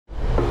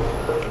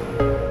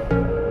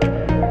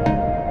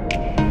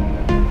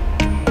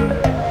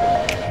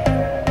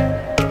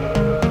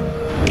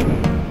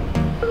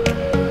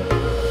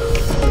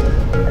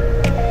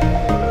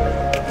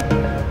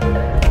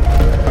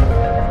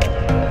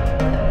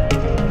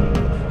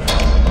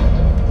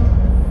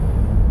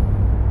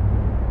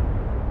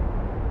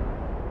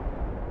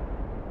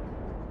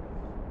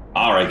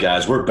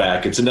guys, we're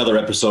back. It's another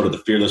episode of the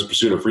Fearless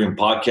Pursuit of Freedom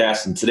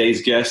podcast, and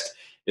today's guest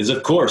is,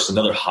 of course,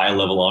 another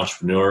high-level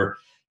entrepreneur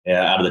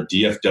out of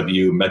the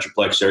DFW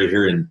Metroplex area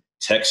here in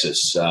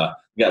Texas. We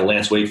got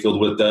Lance Wakefield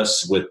with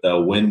us with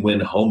Win-Win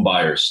Home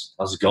Buyers.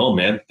 How's it going,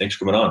 man? Thanks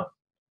for coming on.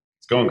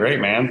 It's going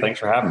great, man. Thanks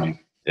for having me.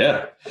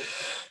 Yeah.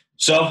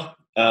 So,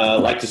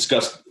 like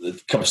discussed a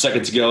couple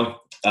seconds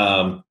ago,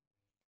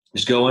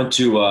 just go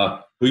into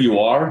who you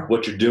are,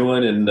 what you're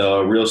doing in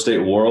the real estate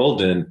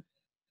world, and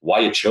why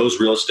you chose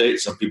real estate.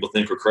 Some people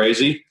think we're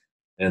crazy,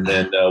 and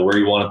then where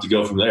you want it to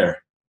go from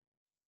there.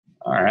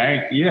 All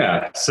right.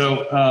 Yeah.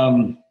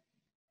 So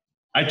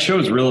I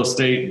chose real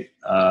estate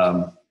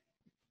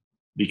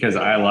because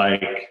I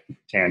like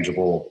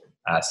tangible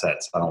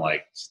assets. I don't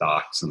like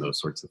stocks and those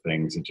sorts of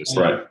things. It just,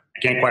 right. I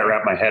can't quite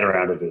wrap my head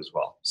around it as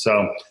well.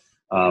 So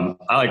I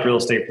like real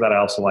estate for that. I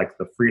also like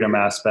the freedom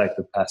aspect,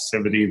 the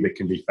passivity that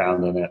can be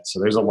found in it. So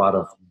there's a lot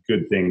of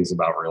good things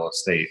about real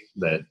estate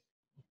that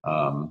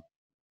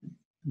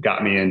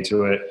got me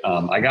into it.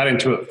 I got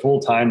into it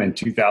full time in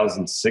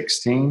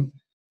 2016,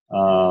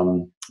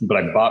 but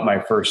I bought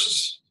my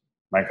first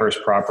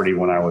property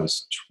when I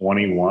was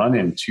 21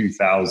 in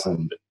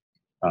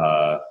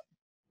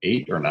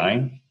 2008 or 9. I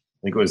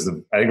think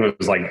it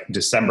was like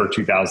December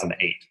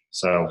 2008.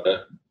 So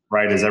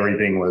right as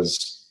everything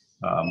was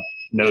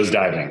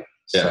nosediving.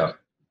 So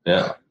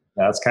yeah,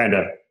 that's kind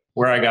of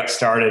where I got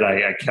started.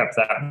 I kept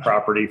that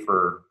property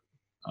for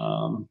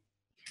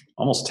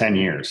almost 10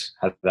 years.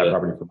 Had that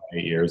property for about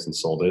 8 years and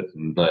sold it.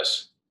 And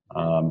nice.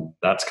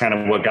 That's kind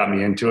of what got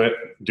me into it.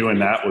 Doing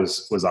that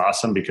was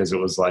awesome because it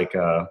was like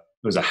it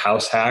was a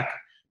house hack.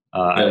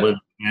 I lived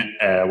in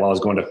it while I was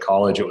going to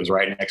college. It was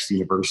right next to the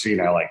university,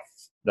 and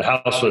the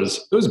house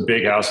was a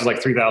big house. It was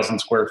like 3,000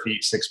 square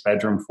feet, 6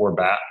 bedroom, 4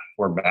 bath.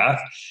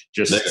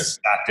 Just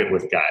stacked it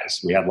with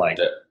guys. We had like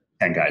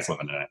 10 guys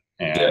living in it,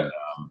 and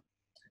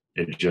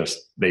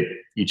they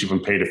each of them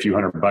paid a few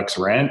 $100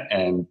 rent,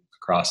 and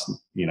across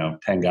 10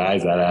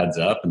 guys that adds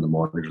up, and the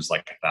mortgage was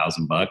like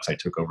 $1,000. I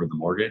took over the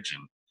mortgage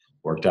and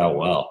worked out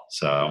well.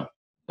 So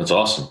that's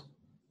awesome.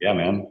 Yeah,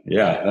 man.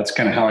 Yeah, that's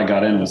kind of how I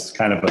got in. Was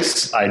kind of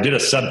I did a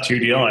sub-2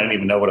 deal. I didn't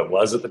even know what it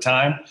was at the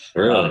time.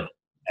 Really?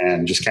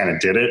 And just kind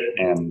of did it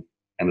and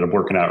ended up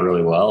working out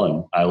really well.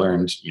 And I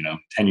learned,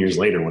 10 years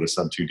later what a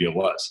sub-2 deal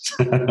was.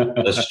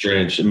 That's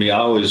strange. I mean, I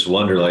always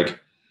wonder,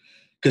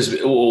 because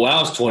when I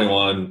was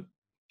 21,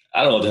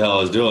 I don't know what the hell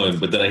I was doing,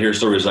 but then I hear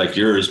stories like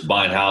yours,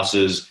 buying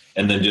houses,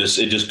 and then it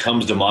just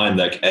comes to mind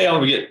like, hey, I'm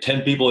going to get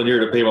 10 people in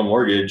here to pay my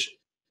mortgage.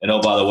 And oh,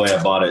 by the way,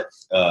 I bought it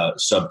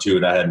sub-2,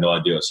 and I had no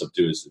idea what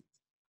sub-2 is.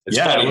 It's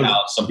funny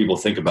how some people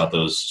think about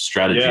those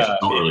strategies. Yeah,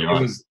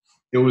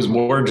 it was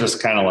more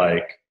just kind of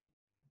like,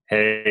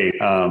 hey,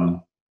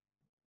 can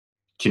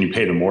you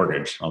pay the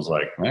mortgage? I was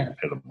like, I can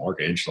pay the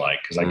mortgage,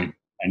 because I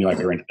knew I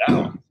could rent it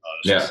out.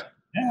 So I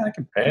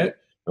can pay it.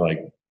 They're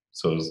like,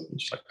 so it was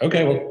just like,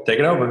 okay, well, take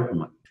it over. I'm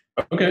like,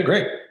 okay,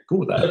 great, cool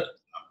with that.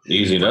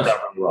 Easy enough.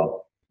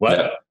 Well, what?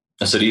 Yeah.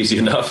 I said easy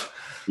enough.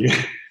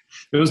 Yeah.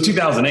 It was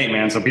 2008,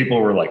 man. So people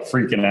were like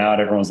freaking out.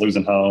 Everyone's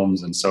losing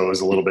homes. And so it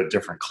was a little bit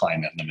different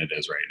climate than it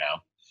is right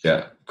now.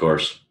 Yeah, of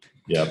course.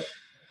 Yep.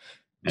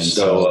 And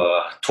so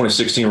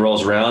 2016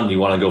 rolls around. You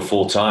want to go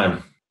full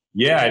time.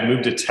 Yeah. I'd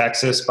moved to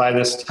Texas by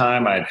this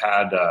time. I'd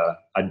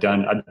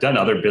done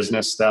other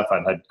business stuff.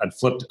 I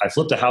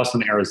flipped a house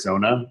in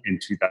Arizona in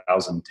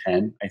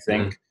 2010, I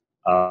think,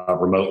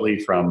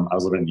 remotely I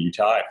was living in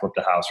Utah. I flipped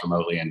a house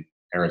remotely in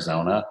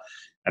Arizona,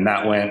 and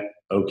that went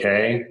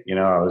okay.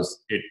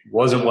 It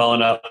wasn't well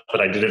enough that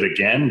I did it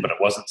again, but it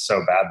wasn't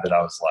so bad that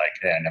I was like,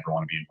 hey, I never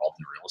want to be involved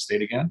in real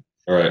estate again.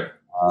 All right.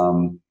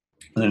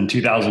 And then in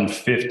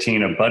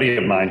 2015, a buddy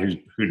of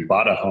mine who'd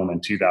bought a home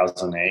in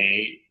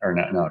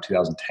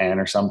 2010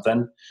 or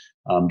something,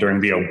 during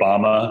the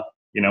Obama,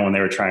 when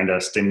they were trying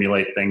to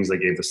stimulate things, they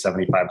gave the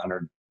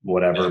 $7,500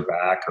 whatever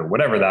back or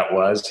whatever that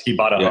was. He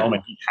bought a home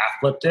and he half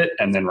flipped it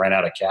and then ran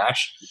out of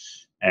cash.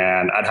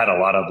 And I'd had a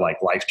lot of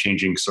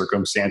life-changing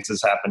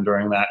circumstances happen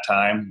during that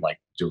time,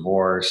 like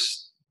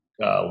divorce,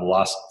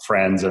 lost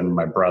friends and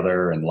my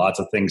brother, and lots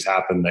of things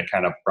happened that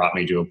kind of brought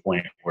me to a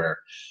point where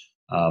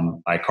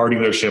my car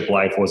dealership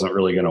life wasn't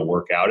really going to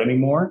work out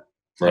anymore.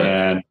 Right.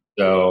 And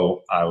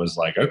so I was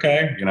like,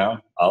 okay,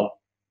 I'll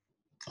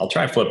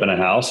try flipping a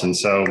house. And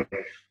so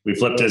we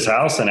flipped his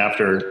house. And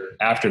after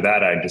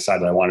that, I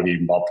decided I wanted to be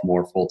involved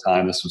more full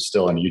time. This was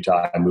still in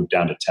Utah. I moved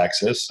down to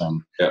Texas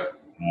and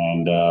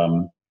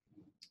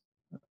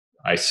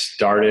we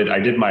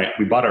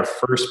bought our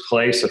first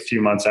place a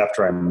few months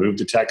after I moved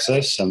to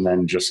Texas, and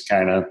then just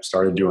kind of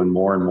started doing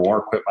more and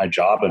more, quit my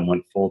job and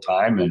went full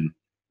time and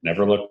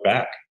never looked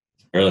back.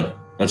 Really?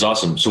 That's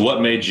awesome. So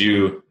what made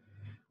you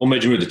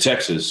move to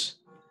Texas?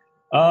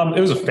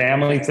 It was a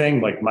family thing.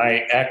 Like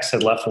my ex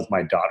had left with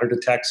my daughter to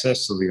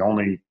Texas. So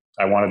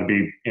I wanted to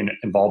be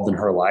involved in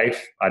her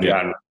life. I'd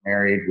gotten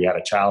married. We had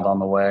a child on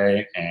the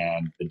way.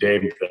 And the day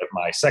that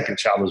my second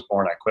child was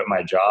born, I quit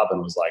my job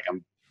and was like,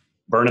 I'm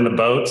burning the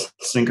boats,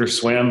 sink or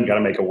swim, got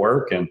to make it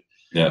work. And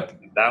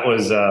that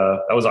was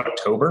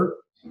October.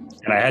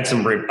 And I had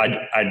some,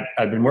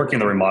 I'd been working in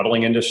the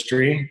remodeling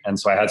industry. And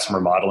so I had some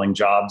remodeling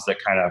jobs that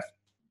kind of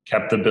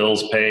kept the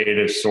bills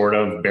paid, sort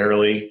of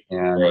barely.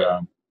 And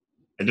Right.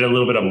 I did a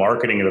little bit of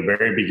marketing at the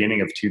very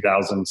beginning of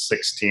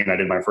 2016. I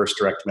did my first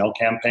direct mail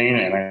campaign,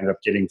 and I ended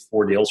up getting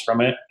 4 deals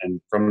from it.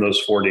 And from those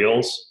 4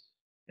 deals,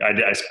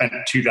 I spent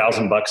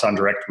 $2,000 on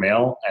direct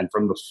mail. And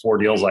from the 4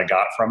 deals I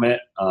got from it,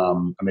 I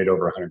made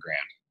over $100,000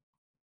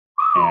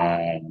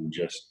 and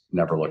just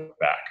never looked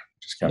back.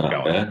 Just kept Not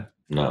going. bad.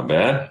 Not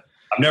bad.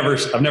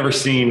 I've never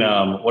seen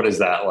what is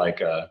that,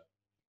 like a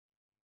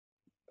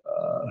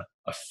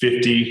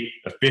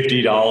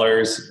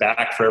 $50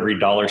 back for every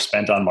dollar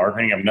spent on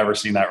marketing. I've never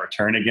seen that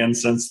return again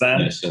since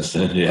then. Yes,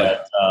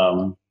 yeah.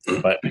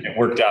 But it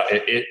worked out.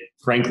 It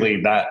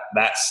frankly,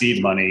 that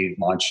seed money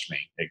launched me.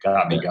 It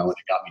got me going.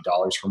 It got me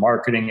dollars for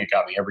marketing. It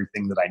got me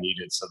everything that I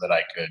needed so that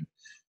I could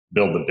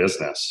build the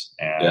business.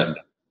 And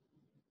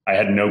I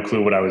had no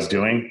clue what I was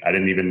doing. I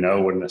didn't even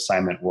know what an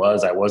assignment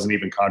was. I wasn't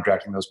even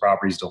contracting those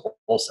properties to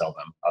wholesale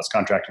them. I was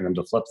contracting them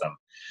to flip them.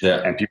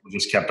 Yeah. And people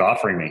just kept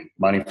offering me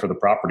money for the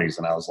properties.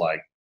 And I was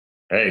like,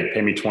 hey, pay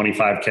me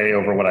 $25K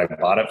over what I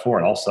bought it for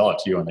and I'll sell it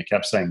to you. And they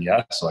kept saying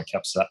yes. So I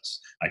kept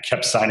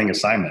signing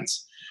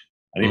assignments.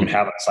 I didn't even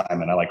have an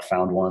assignment. I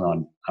found one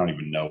on, I don't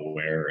even know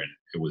where. And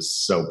it was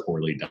so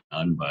poorly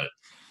done, but I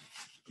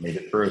made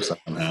it through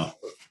somehow.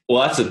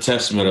 Well, that's a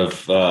testament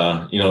of,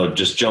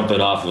 just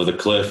jumping off of the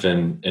cliff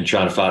and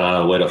trying to find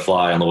out a way to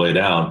fly on the way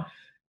down.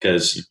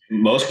 Because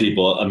most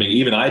people,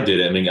 even I did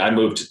it. I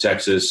moved to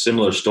Texas,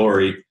 similar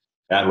story,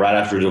 right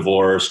after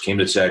divorce, came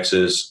to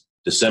Texas,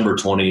 December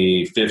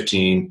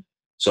 2015.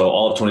 So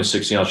all of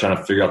 2016, I was trying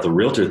to figure out the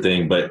realtor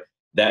thing. But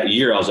that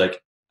year, I was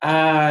like,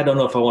 I don't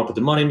know if I want to put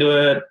the money into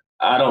it.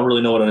 I don't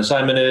really know what an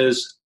assignment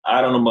is. I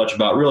don't know much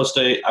about real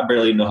estate. I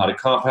barely know how to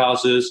comp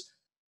houses.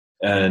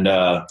 And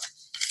I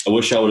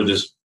wish I would have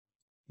just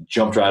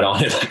jumped right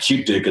on it like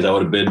you did, because I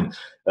would have been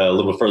a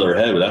little bit further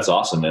ahead. But that's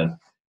awesome, man.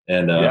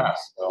 And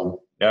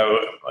so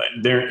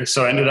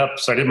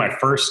I did my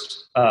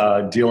first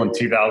deal in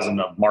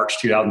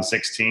March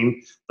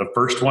 2016. The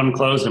first one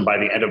closed, and by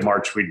the end of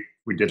March, we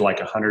did like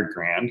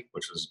 $100,000,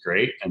 which was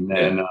great. And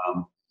then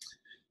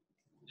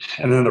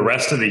the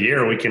rest of the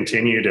year we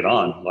continued it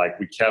on. Like,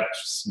 we kept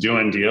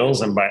doing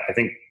deals, and I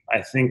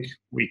think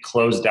we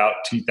closed out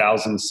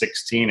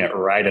 2016 at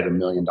right at $1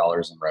 million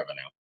in revenue.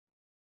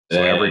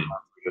 So every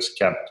month we just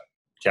kept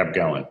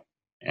going.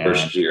 And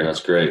first year,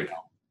 that's great.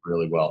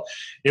 Really well.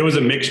 It was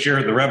a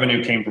mixture. The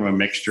revenue came from a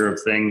mixture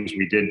of things.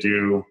 We did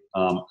do,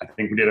 I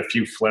think we did a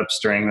few flips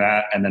during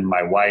that. And then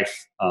my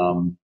wife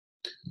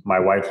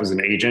was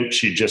an agent.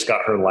 She just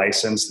got her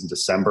license in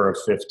December of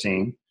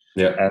 15.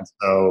 Yeah. And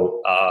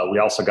so we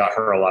also got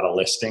her a lot of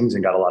listings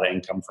and got a lot of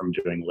income from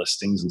doing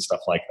listings and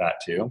stuff like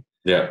that too.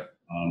 Yeah.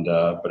 And,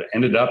 but it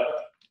ended up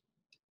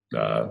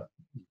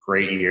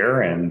great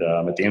year. And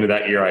at the end of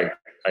that year,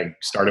 I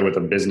started with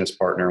a business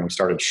partner, and we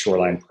started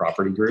Shoreline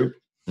Property Group.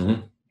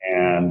 Mm-hmm.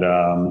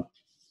 And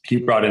he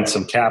brought in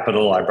some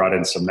capital. I brought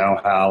in some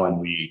know-how.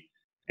 And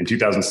in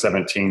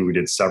 2017, we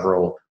did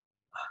several,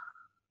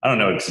 I don't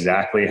know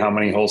exactly how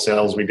many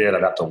wholesales we did.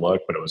 I'd have to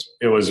look, but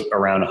it was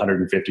around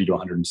 150 to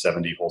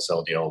 170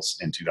 wholesale deals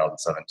in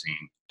 2017.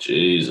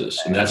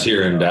 Jesus. And that's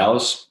here in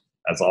Dallas?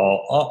 That's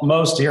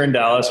most here in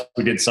Dallas.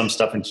 We did some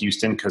stuff in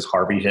Houston because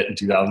Harvey hit in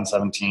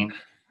 2017.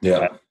 Yeah.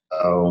 And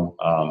so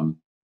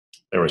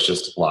there was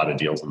just a lot of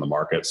deals in the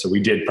market. So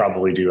we did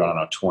probably do, I don't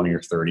know, 20 or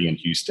 30 in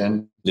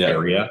Houston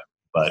area,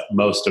 but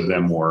most of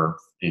them were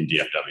in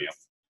DFW.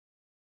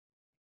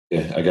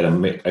 Yeah, I gotta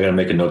make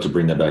a note to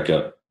bring that back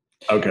up.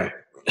 Okay.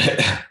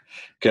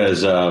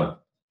 Because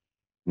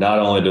not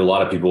only do a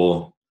lot of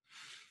people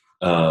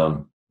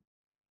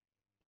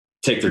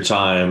take their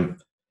time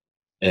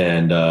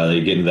and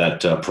they get into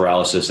that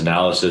paralysis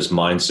analysis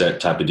mindset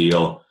type of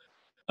deal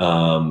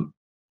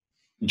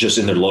just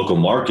in their local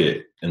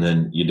market, and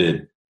then you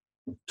did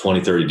 20,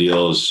 30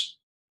 deals.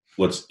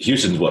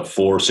 Houston's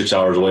 4-6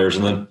 hours away or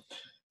something?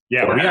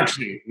 Yeah,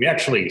 we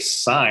actually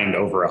signed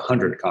over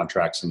 100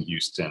 contracts in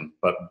Houston,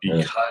 but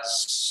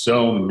because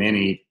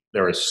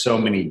there were so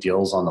many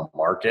deals on the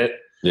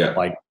market,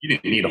 like, you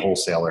didn't need a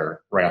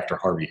wholesaler right after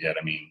Harvey hit.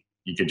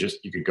 You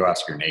could go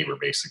ask your neighbor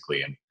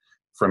basically, and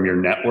from your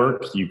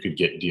network, you could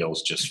get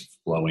deals just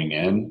flowing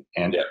in.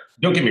 And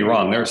don't get me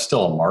wrong, there's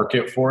still a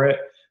market for it,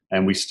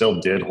 and we still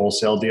did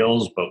wholesale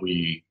deals, but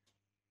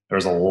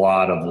there's a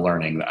lot of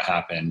learning that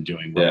happened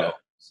doing remote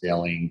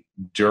wholesaling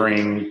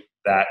during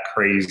that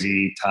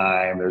crazy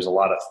time. There's a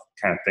lot of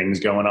kind of things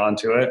going on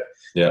to it.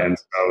 Yeah. And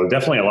so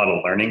definitely a lot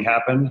of learning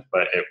happened,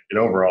 but it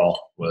overall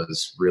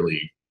was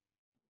really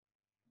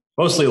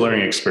mostly a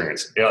learning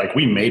experience. Like,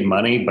 we made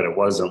money, but it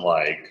wasn't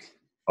like,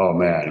 oh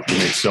man, we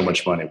made so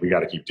much money, we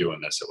got to keep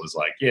doing this. It was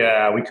like,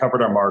 we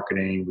covered our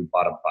marketing. We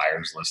bought a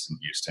buyer's list in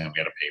Houston. We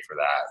had to pay for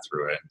that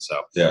through it. And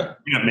so we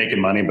ended up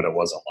making money, but it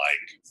wasn't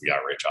like we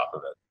got rich off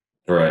of it.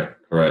 Right.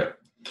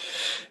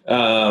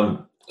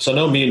 So I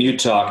know me and you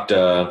talked,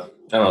 I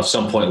don't know, at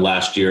some point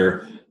last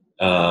year,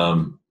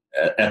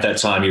 at that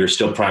time you were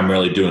still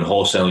primarily doing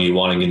wholesaling, you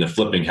wanting into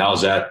flipping.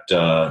 How's that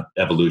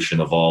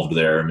evolution evolved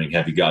there? I mean,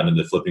 have you gotten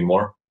into flipping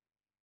more?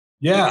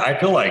 Yeah, I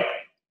feel like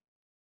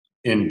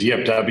in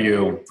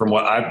DFW, from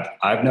what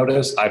I've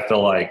noticed, I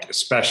feel like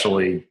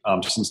especially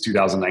since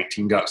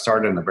 2019 got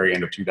started in the very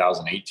end of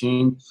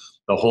 2018,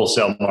 the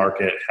wholesale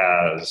market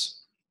has,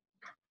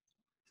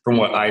 from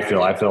what I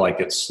feel like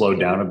it's slowed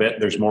down a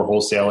bit. There's more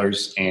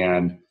wholesalers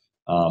and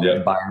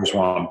buyers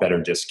want better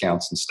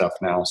discounts and stuff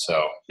now.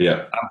 So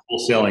I'm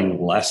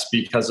wholesaling less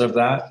because of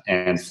that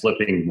and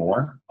flipping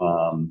more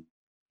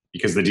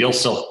because the deal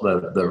still,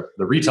 the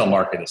retail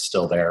market is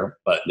still there,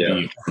 but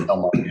the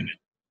wholesale market is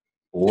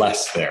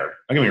less there.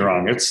 Don't get me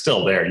wrong, it's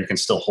still there. You can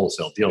still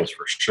wholesale deals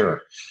for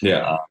sure.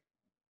 Yeah.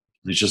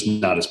 It's just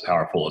not as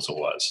powerful as it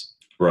was.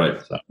 Right.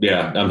 So.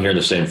 Yeah. I'm hearing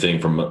the same thing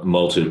from a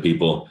multitude of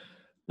people.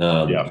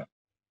 A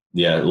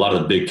lot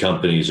of the big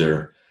companies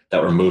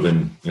that were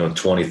moving,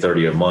 20,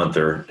 30 a month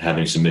are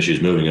having some issues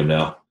moving them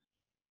now.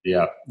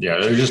 Yeah.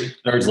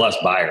 There's less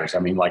buyers. I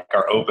mean, like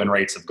our open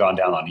rates have gone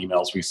down on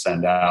emails we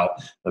send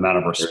out. The amount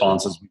of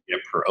responses we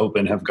get per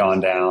open have gone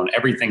down.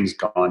 Everything's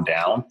gone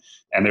down,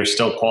 and there's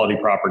still quality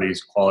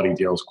properties, quality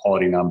deals,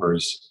 quality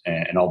numbers,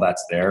 and all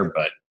that's there.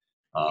 But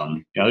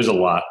there's a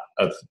lot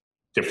of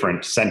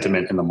different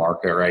sentiment in the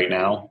market right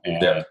now,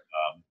 and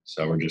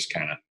so we're just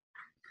kind of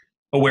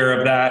aware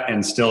of that,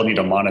 and still need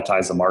to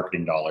monetize the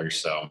marketing dollars.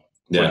 So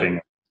flipping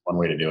is one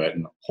way to do it,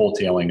 and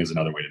wholetailing is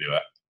another way to do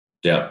it.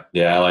 Yeah.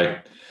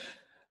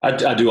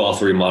 I do all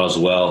three models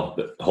well,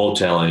 but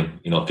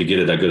wholetailing, if you get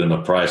it that good in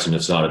a price and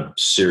it's not a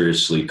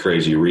seriously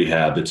crazy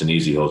rehab, it's an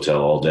easy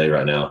hotel all day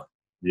right now.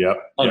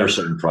 Under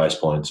certain price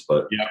points,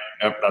 but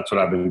that's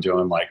what I've been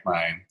doing. Like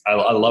I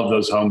love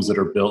those homes that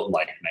are built in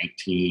like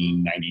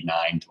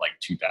 1999 to like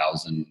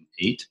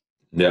 2008.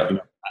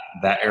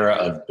 That era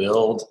of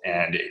build.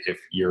 And if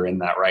you're in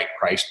that right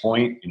price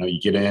point,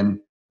 you get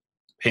in,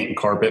 paint and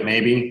carpet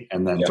maybe,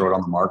 and then throw it on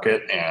the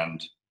market,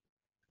 and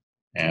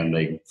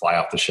they fly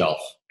off the shelf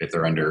if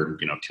they're under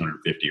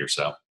 250 or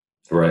so.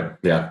 Right.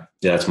 Yeah.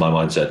 That's my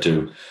mindset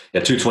too.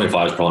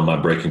 225 is probably my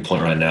breaking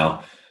point right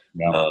now.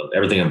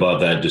 Everything above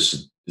that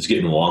just is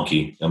getting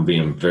wonky. I'm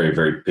being very,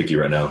 very picky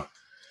right now.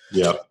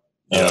 So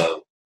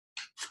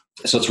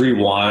let's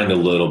rewind a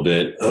little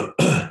bit.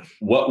 I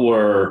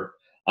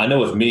know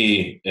with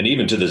me, and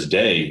even to this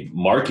day,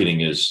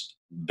 marketing has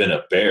been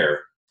a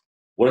bear.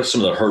 What are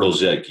some of the hurdles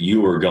that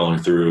you were going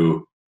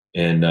through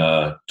in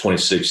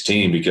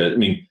 2016? Because, I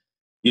mean,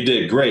 you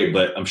did great,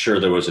 but I'm sure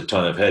there was a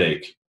ton of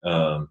headache.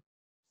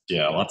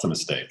 Lots of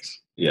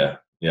mistakes.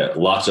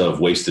 Lots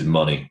of wasted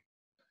money.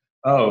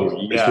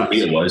 Oh, yeah. For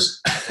me, it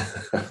was.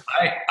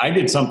 I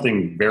did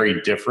something very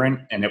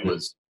different, and it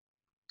was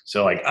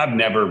so like I've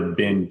never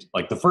been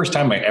like the first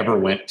time I ever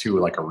went to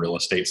like a real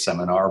estate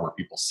seminar where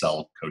people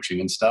sell coaching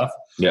and stuff.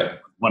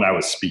 When I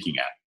was speaking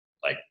at,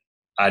 like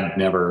I'd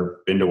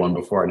never been to one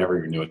before. I never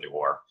even knew what they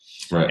were.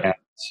 Right. And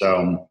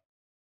so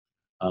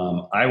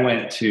I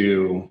went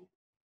to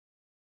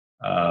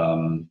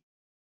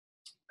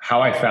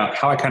how I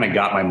kind of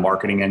got my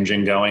marketing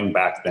engine going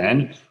back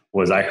then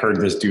was I heard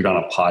this dude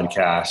on a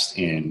podcast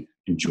in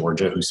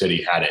Georgia who said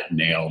he had it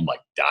nailed,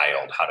 like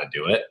dialed how to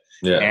do it.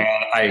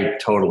 And I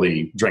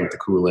totally drank the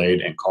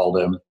Kool-Aid and called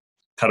him,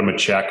 cut him a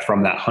check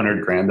from that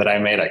 $100,000 that I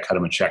made. I cut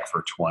him a check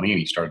for 20 and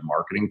he started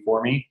marketing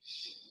for me.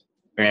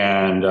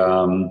 And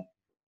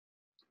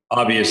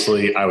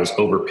obviously I was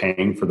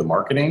overpaying for the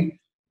marketing,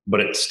 but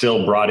it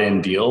still brought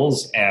in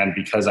deals. And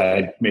because I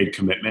had made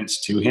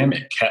commitments to him,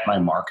 it kept my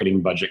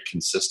marketing budget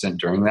consistent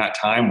during that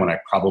time when I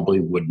probably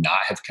would not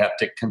have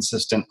kept it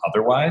consistent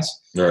otherwise.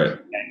 Right.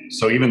 And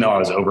so even though I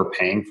was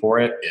overpaying for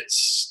it, it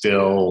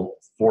still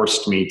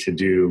forced me to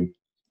do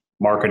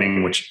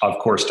marketing, which of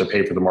course to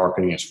pay for the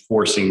marketing is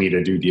forcing me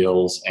to do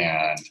deals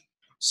and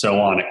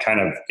so on.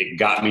 It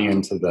got me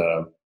into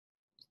the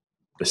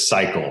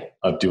cycle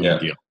of doing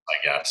deals, I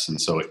guess.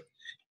 And so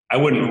I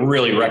wouldn't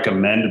really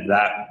recommend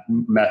that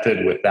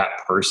method with that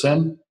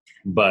person,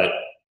 but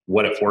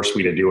what it forced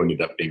me to do ended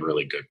up being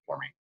really good for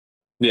me.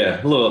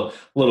 Yeah, a little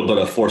bit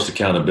of forced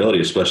accountability,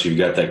 especially if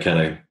you got that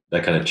kind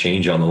of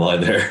change on the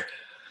line there.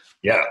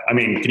 Yeah, I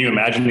mean, can you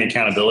imagine the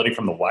accountability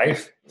from the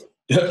wife?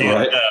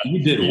 Right.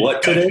 You did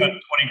what today?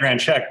 $20,000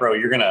 check, bro.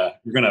 You're gonna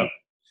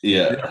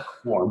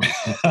perform.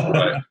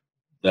 Right.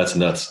 That's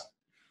nuts.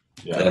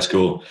 Yeah, that's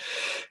cool.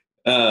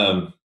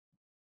 I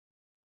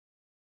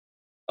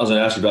was going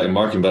to ask you about your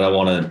marketing, but I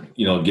want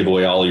to, give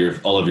away all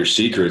of your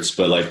secrets.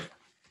 But like,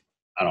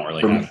 I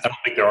don't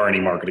think there are any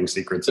marketing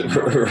secrets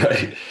anymore.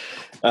 Right.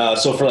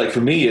 So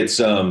for me, it's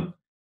direct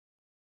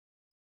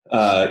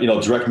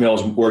mail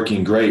was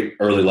working great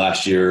early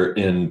last year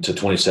into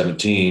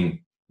 2017.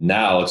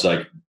 Now it's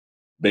like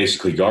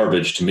basically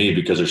garbage to me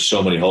because there's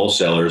so many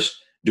wholesalers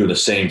doing the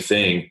same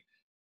thing.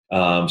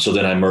 So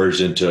then I merged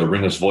into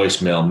ringless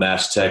voicemail,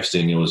 mass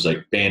texting. It was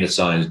like bandit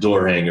signs,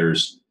 door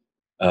hangers.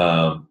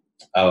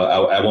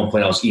 At one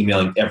point I was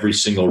emailing every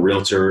single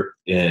realtor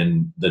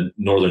in the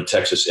northern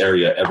Texas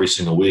area every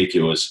single week.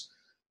 It was,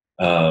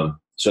 so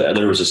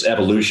there was this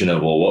evolution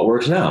of, well, what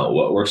works now?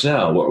 What works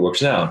now? What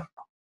works now?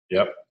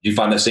 Yep. Do you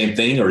find the same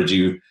thing, or did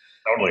you?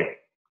 Totally.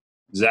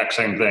 Exact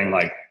same thing.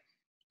 Like,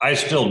 I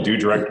still do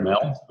direct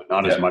mail, but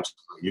not as much as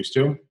I used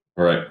to.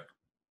 Right.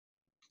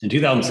 In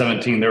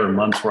 2017, there were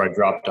months where I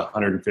dropped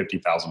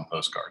 150,000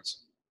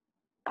 postcards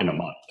in a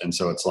month. And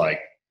so it's like,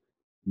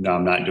 no,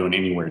 I'm not doing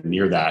anywhere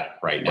near that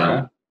right now.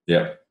 Right.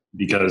 Yeah.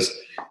 Because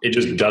it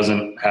just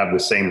doesn't have the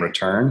same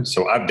return.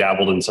 So I've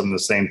dabbled in some of the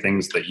same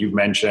things that you've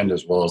mentioned,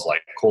 as well as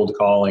like cold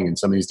calling and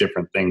some of these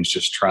different things,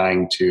 just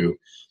trying to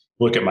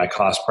look at my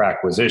cost per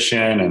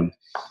acquisition.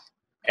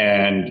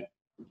 And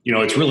you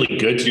know, it's really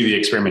good to do the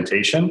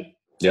experimentation.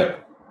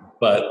 Yep.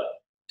 But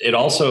it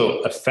also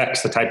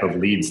affects the type of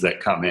leads that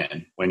come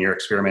in when you're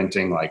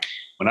experimenting. Like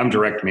when I'm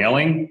direct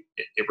mailing,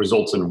 it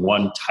results in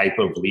one type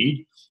of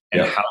lead,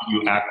 and how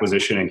you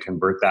acquisition and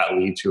convert that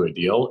lead to a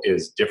deal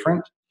is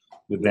different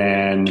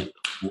than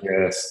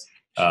with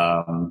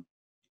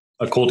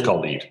a cold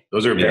call lead.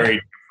 Those are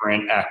very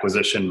different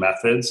acquisition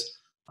methods.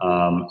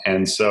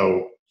 And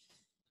so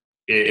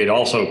it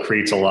also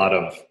creates a lot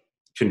of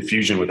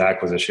confusion with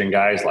acquisition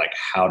guys, like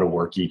how to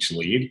work each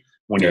lead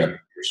when you're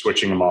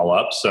switching them all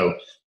up. So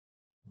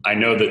I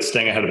know that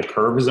staying ahead of the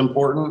curve is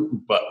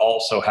important, but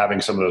also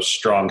having some of those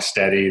strong,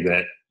 steady,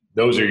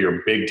 those are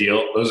your big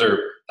deal.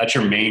 That's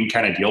your main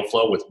kind of deal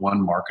flow with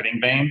one marketing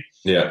vein.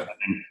 Yeah.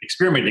 And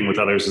experimenting with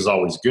others is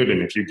always good.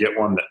 And if you get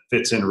one that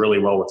fits in really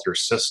well with your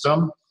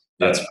system,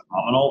 that's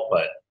phenomenal.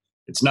 But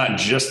it's not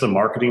just the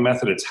marketing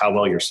method, it's how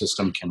well your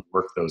system can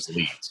work those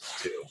leads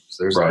too.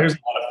 So there's a lot of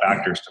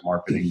factors to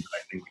marketing. But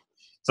I think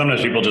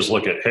sometimes people just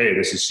look at, hey,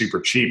 this is super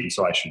cheap, and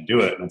so I should do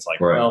it. And it's like,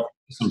 well,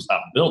 the system's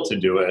not built to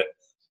do it.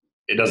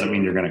 It doesn't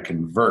mean you're going to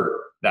convert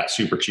that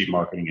super cheap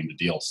marketing into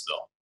deals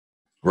still.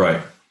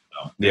 Right.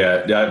 So.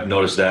 Yeah, I've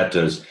noticed that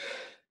as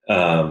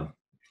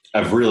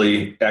I've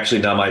really,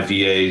 actually now my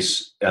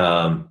VAs,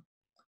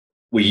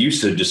 we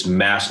used to just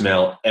mass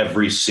mail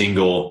every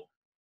single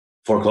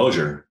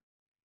foreclosure.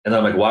 And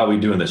I'm like, why are we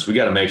doing this? We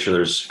got to make sure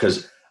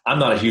because I'm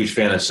not a huge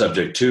fan of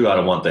subject to. I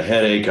don't want the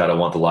headache. I don't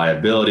want the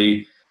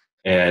liability.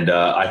 And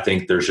I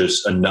think there's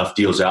just enough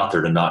deals out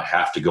there to not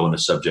have to go into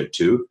subject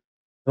to.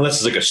 Unless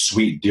it's like a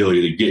sweet deal,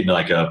 you're getting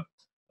like a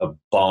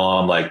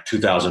bomb, like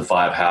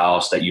 2005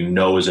 house that you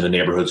know is in a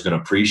neighborhood is going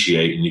to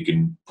appreciate and you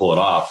can pull it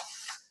off.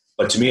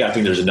 But to me, I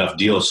think there's enough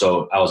deals.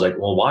 So I was like,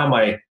 well, why am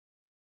I?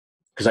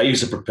 Because I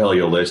use a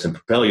Propelio list, and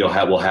Propelio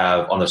will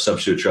have on the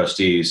substitute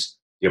trustees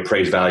the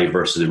appraised value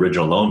versus the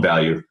original loan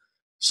value.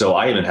 So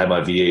I even had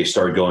my VA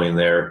start going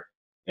there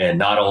and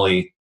not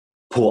only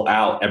pull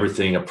out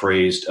everything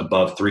appraised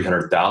above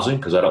 300,000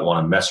 because I don't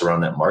want to mess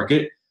around that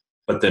market,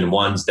 but then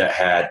ones that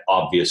had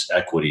obvious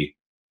equity,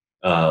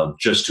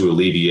 just to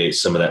alleviate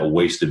some of that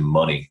wasted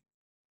money.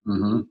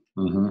 Mm-hmm.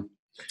 Mm-hmm.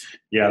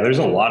 Yeah, there's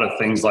a lot of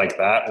things like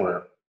that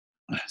where,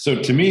 so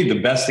to me, the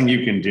best thing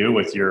you can do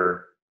with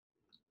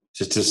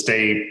to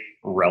stay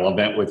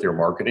relevant with your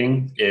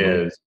marketing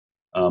is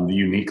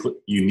the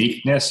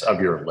uniqueness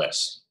of your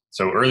list.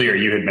 So earlier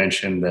you had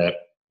mentioned that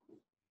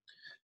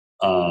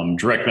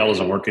direct mail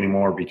doesn't work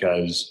anymore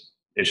because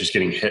it's just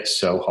getting hit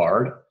so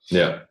hard.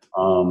 Yeah.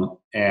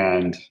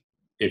 And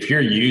if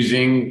you're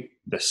using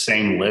the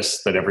same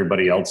list that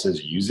everybody else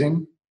is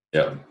using,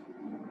 of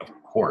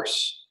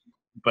course.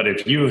 But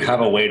if you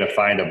have a way to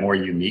find a more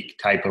unique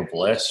type of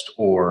list,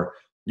 or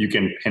you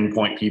can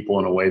pinpoint people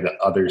in a way that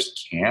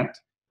others can't,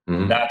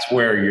 that's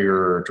where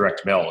your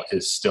direct mail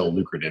is still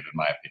lucrative, in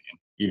my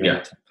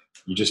opinion.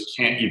 You just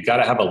can't, you've got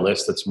to have a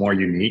list that's more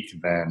unique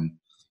than,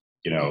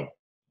 you know,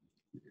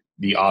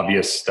 the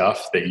obvious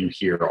stuff that you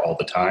hear all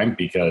the time,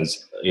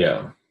 because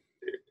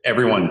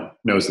everyone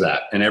knows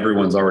that and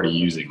everyone's already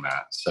using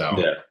that.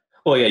 So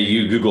well,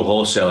 you Google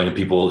wholesaling and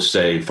people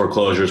say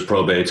foreclosures,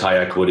 probates, high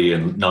equity,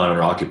 and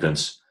non-owner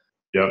occupants.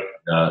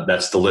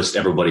 That's the list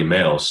everybody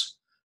mails.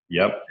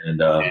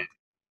 And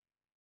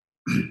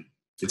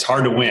it's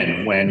hard to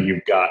win when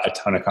you've got a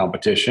ton of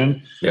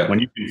competition. When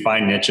you can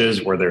find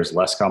niches where there's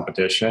less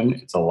competition,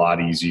 it's a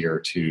lot easier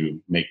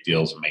to make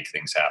deals and make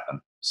things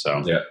happen.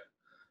 So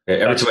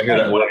every time I hear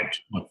that, what I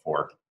look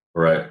for.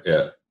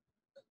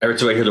 Every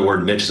time I hear the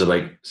word niches, I'm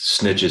like,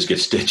 snitches get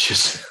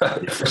stitches.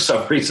 For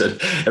some reason,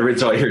 every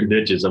time I hear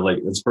niches, I'm like,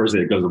 that's the first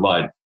thing that comes to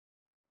mind.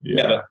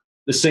 But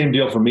the same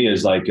deal for me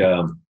is like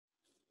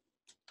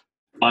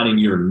finding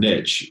your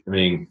niche. I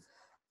mean,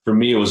 for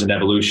me, it was an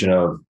evolution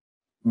of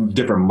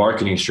different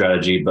marketing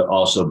strategy, but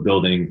also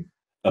building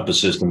up a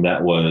system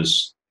that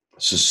was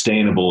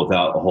sustainable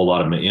without a whole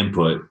lot of my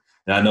input.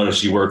 And I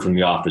noticed you work from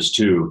the office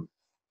too.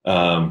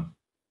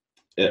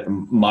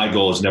 My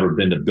goal has never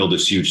been to build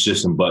this huge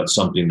system, but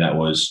something that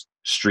was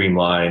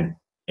streamlined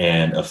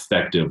and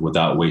effective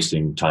without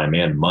wasting time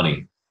and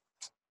money.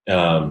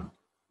 So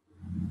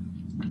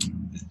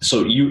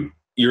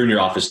you're in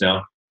your office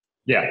now.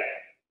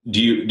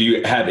 Do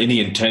you have any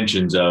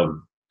intentions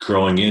of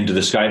growing into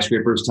the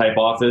skyscrapers type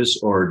office,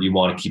 or do you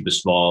want to keep it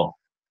small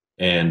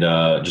and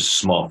just a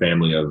small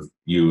family of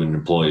you and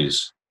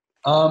employees?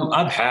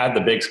 I've had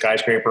the big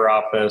skyscraper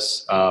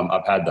office.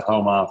 I've had the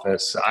home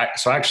office. So I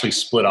actually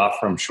split off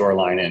from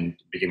Shoreline in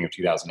the beginning of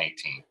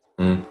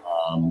 2018.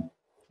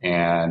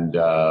 And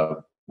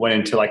went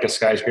into like a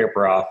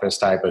skyscraper office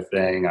type of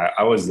thing.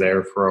 I was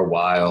there for a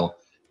while,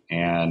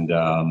 and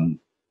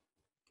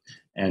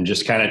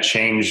just kind of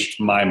changed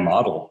my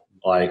model.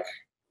 Like,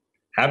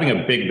 having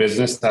a big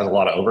business that has a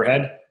lot of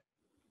overhead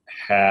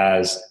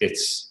has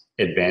its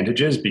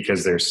advantages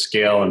because there's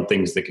scale and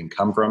things that can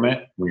come from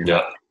it when you're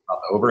not thinking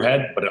about the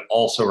overhead, but it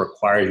also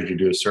requires you to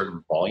do a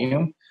certain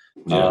volume.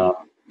 I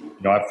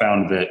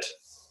found that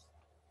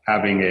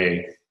having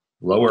a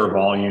lower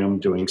volume,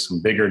 doing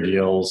some bigger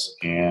deals,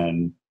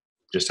 and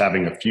just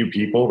having a few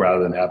people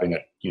rather than having a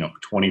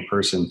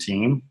 20-person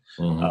team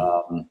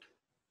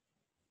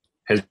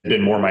has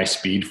been more my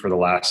speed for the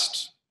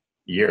last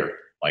year.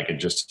 Like, it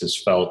just has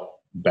felt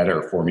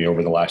better for me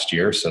over the last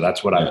year. So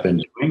that's what I've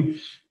been doing.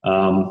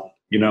 Will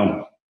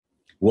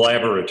I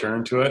ever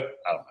return to it?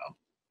 I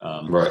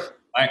don't know. Right.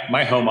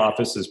 My home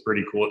office is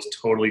pretty cool. It's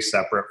totally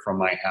separate from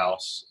my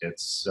house.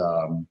 It's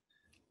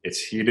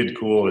heated,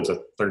 cool. It's a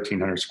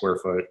 1,300 square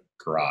foot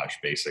garage,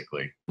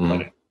 basically.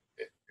 But it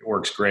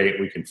works great.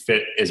 We can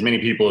fit as many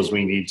people as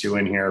we need to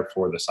in here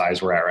for the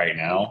size we're at right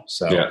now.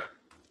 So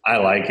I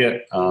like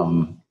it.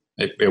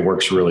 It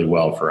works really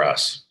well for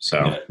us.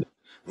 So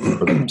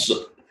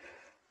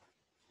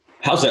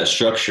how's that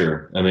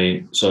structure? I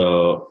mean,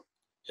 so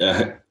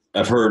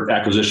I've heard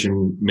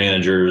acquisition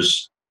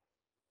managers.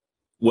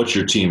 What's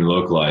your team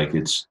look like?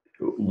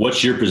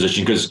 What's your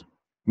position? Because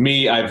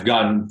I've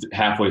gotten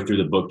halfway through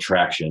the book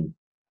Traction,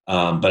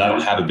 but I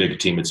don't have a big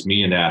team. It's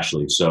me and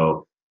Ashley.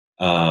 So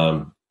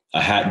I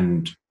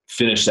hadn't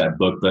finished that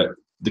book, but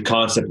the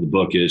concept of the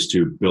book is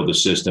to build the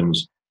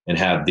systems and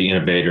have the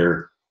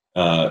innovator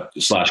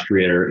 /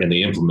 creator and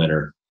the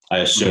implementer. I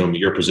assume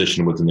your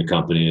position within the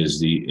company is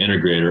the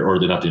integrator, or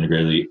not the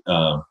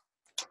integrator,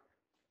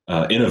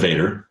 the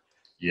innovator,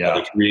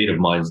 the creative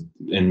minds,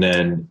 and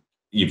then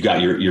you've got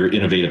your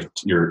innovative,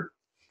 your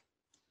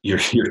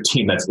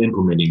team that's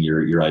implementing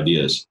your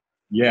ideas.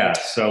 Yeah.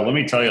 So let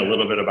me tell you a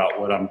little bit about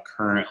what I'm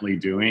currently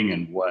doing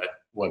and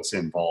what's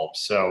involved.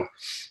 So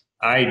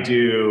I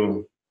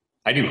do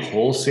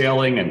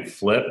wholesaling and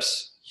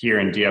flips here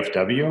in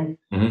DFW.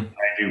 I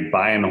do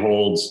buy and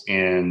holds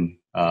in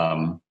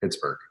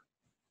Pittsburgh.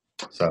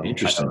 So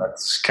interesting.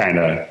 That's kind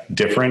of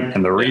different.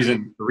 And the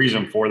reason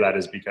for that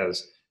is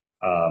because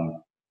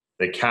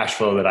the cash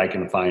flow that I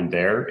can find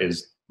there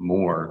is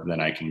more than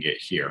I can get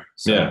here.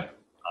 So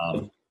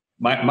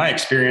my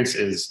experience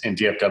is in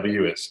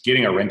DFW is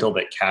getting a rental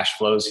that cash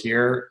flows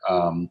here.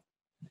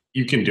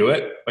 You can do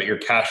it, but your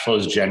cash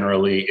flows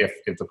generally, if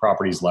the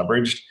property's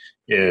leveraged,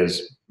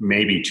 is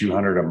maybe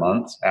 $200 a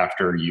month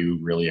after you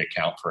really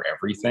account for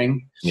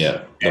everything.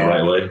 Yeah. The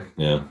right way.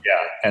 Yeah.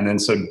 Yeah. And then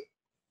so,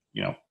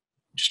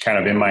 just kind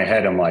of in my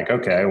head, I'm like,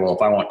 okay, well,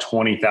 if I want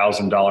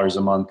 $20,000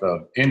 a month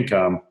of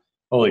income,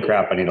 holy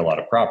crap, I need a lot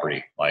of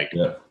property.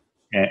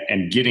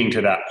 And getting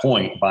to that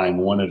point, buying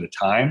one at a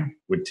time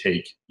would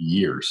take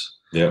years.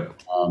 Yeah.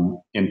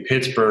 In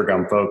Pittsburgh,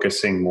 I'm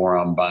focusing more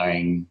on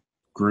buying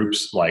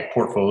groups like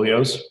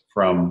portfolios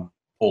from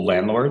old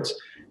landlords,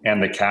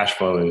 and the cash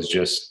flow is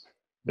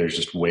there's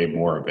just way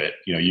more of it.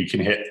 You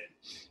can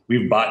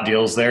we've bought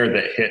deals there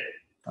that hit,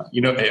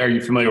 are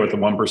you familiar with the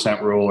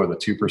 1% rule or the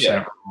 2%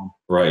 rule?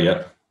 Right.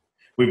 Yeah.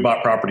 We've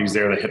bought properties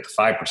there that hit the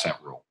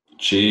 5% rule.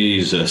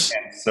 Jesus.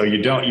 And so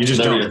you just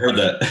never don't heard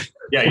that.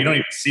 Yeah. You don't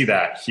even see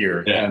that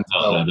here. Yeah. And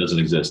no, that doesn't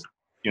exist.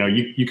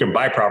 You can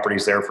buy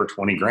properties there for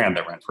 $20,000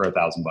 that rent for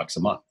 $1,000 a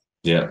month.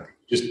 Yeah.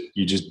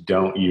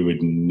 You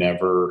would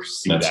never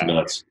see that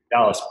nuts. in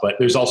Dallas, but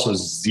there's also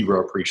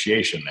zero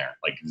appreciation there.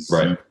 Like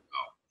zero. Right.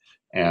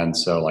 And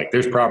so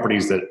there's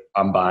properties that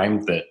I'm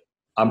buying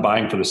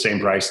for the same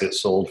price it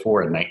sold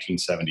for in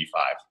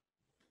 1975.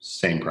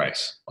 Same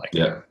price.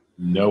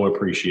 No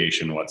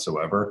appreciation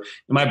whatsoever.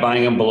 Am I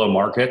buying them below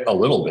market? A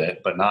little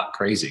bit, but not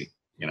crazy,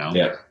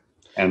 Yeah.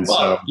 And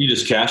so you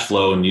just cash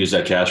flow and use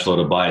that cash flow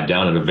to buy it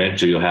down, and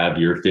eventually you'll have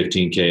your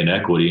 $15K in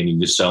equity, and you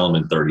just sell them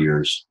in 30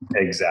 years.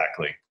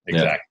 Exactly.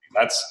 Yeah.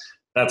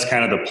 That's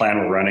kind of the plan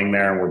we're running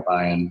there. We're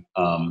buying,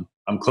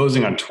 I'm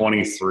closing on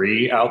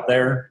 23 out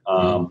there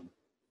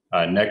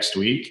next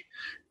week.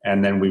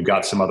 And then we've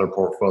got some other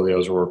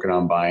portfolios we're working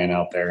on buying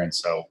out there. And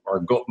so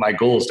my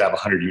goal is to have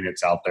 100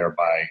 units out there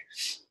by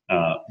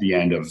by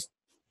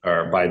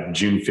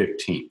June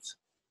 15th.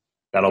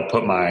 That'll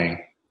put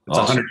it's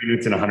 100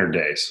 units in 100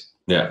 days.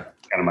 Yeah.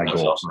 Kind of my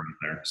goal right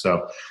there.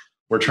 So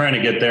we're trying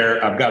to get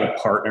there. I've got a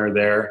partner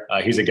there.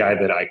 He's a guy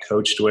that I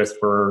coached with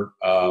I've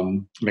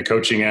been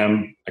coaching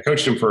him. I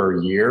coached him for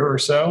a year or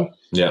so.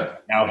 Yeah.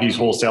 Now he's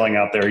wholesaling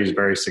out there. He's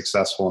very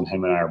successful, and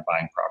him and I are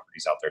buying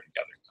properties out there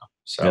together now.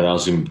 So that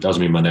was gonna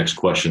be my next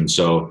question.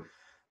 So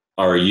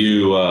are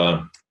you,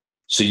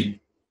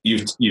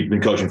 you've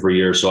been coaching for a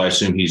year, so I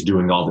assume he's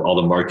doing all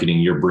the marketing,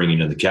 you're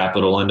bringing in the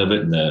capital end of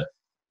it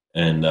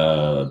and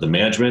the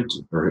management,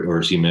 or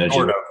is he managing?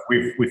 Sort of.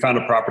 We found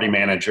a property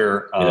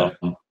manager.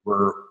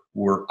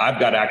 I've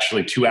got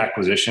actually 2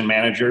 acquisition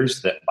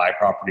managers that buy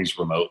properties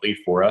remotely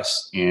for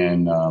us.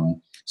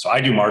 So I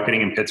do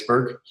marketing in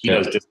Pittsburgh. He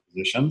does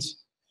dispositions.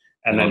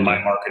 And then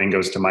my marketing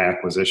goes to my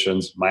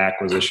acquisitions. My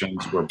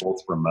acquisitions were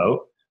both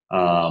remote.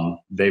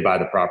 They buy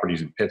the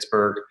properties in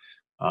Pittsburgh,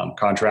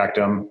 contract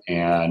them,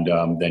 and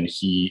then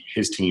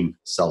his team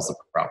sells the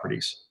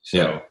properties.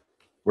 So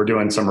we're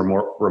doing some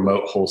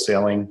remote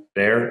wholesaling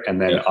there,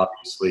 and then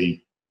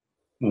obviously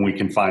when we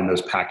can find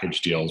those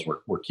package deals,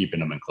 we're keeping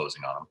them and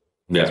closing on them.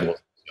 Yeah.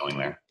 Going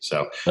there.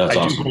 So that's I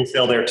awesome. do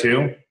wholesale there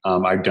too.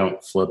 I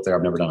don't flip there.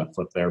 I've never done a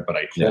flip there, but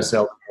I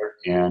wholesale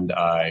there, and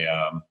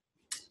I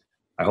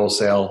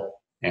wholesale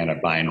and I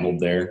buy and hold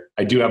there.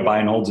 I do have buy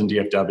and holds in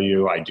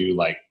DFW. I do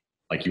like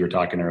you were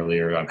talking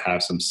earlier. I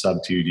have some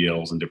sub 2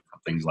 deals and different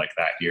things like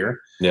that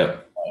here. Yeah.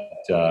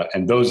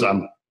 And those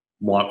I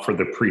want for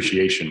the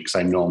appreciation because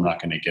I know I'm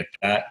not going to get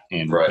that.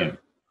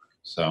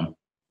 So.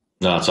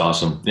 No, that's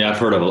awesome. Yeah, I've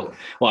heard of.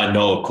 Well, I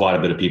know quite a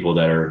bit of people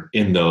that are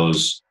in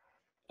those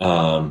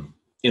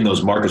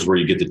markets where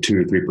you get the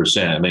 2 to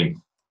 3%. I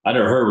mean, I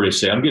never heard anybody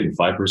say I'm getting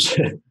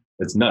 5%.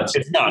 It's nuts.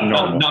 It's not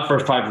normal. Not for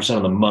 5%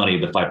 of the money,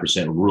 the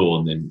 5% rule.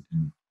 And then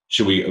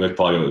let's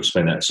probably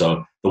explain that.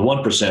 So the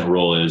 1%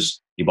 rule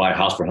is you buy a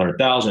house for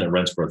 $100,000, it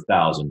rents for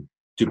 $1,000.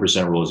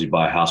 2% rule is you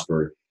buy a house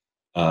for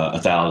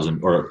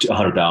 $1,000 or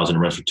 $100,000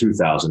 and rents for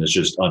 $2,000. It's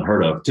just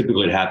unheard of.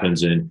 Typically, it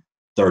happens in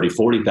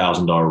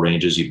 $30,000-$40,000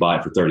 ranges. You buy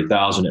it for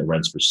 $30,000, it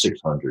rents for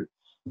 $600.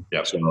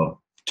 Yeah. So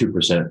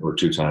 2% or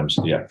 2 times.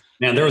 Yeah.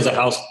 Man, there's a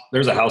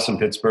house in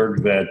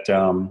Pittsburgh that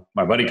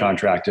my buddy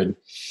contracted.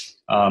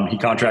 He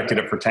contracted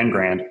it for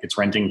 $10,000. It's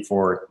renting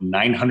for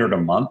 $900 a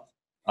month,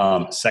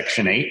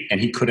 Section 8,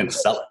 and he couldn't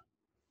sell it.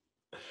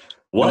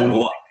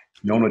 What?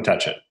 No one would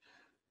touch it.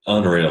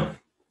 Unreal.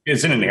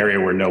 It's in an area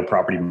where no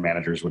property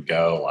managers would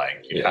go.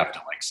 Like you have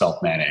to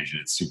self-manage, and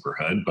it's super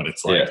hood. But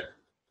it's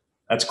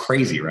that's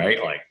crazy,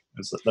 right? Like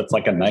that's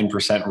like a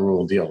 9%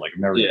 rule deal. Like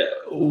never. Yeah.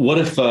 What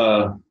if?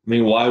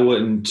 Why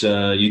wouldn't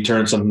you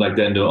turn something like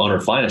that into owner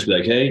finance? Be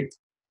like, hey,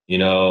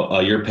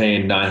 you're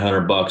paying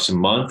 $900 a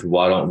month.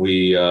 Why don't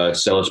we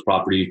sell this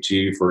property to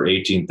you for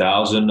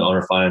 $18,000?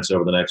 Owner finance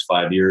over the next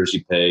 5 years,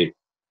 you pay.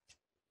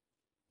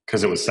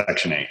 Because it was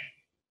Section 8.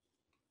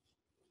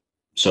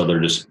 So they're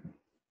just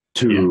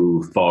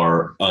too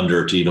far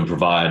under to even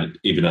provide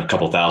even a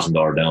couple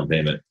 $1,000 down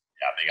payment.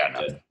 Yeah, they got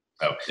nothing.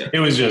 So it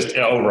was just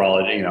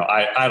overall,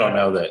 I don't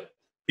know the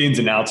ins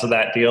and outs of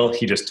that deal.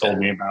 He just told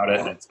me about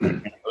it.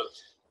 And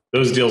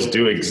those deals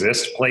do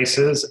exist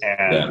places.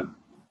 And,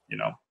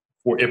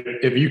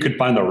 if you could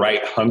find the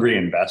right hungry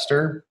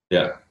investor,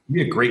 it'd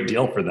be a great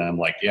deal for them.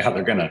 Like,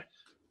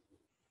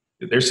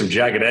 there's some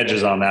jagged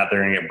edges on that.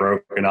 They're going to get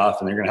broken off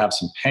and they're going to have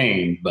some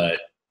pain, but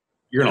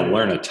you're going to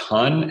learn a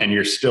ton and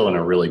you're still in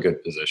a really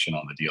good position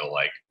on the deal.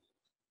 Like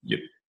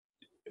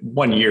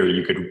 1 year,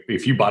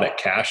 if you bought it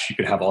cash, you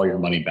could have all your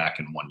money back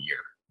in 1 year.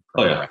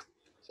 Oh yeah.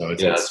 So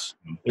there's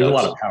a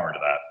lot of power to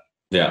that.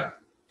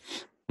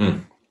 Yeah.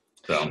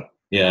 So,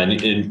 yeah.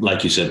 And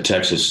like you said,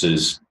 Texas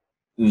is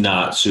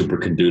not super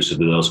conducive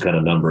to those kind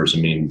of numbers. I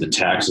mean, the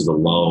taxes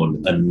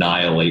alone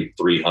annihilate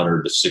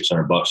 $300 to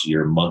 $600 a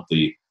year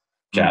monthly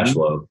cash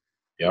flow.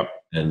 Yep.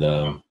 And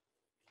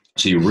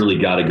so you really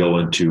got to go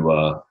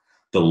into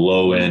the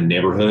low end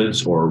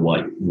neighborhoods or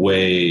like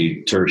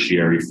way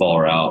tertiary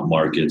far out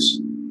markets.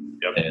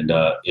 Yep. And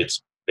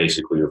it's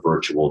basically a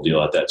virtual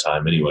deal at that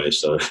time anyway.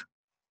 So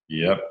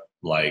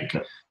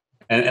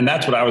and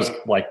that's what I was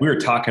like, we were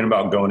talking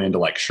about going into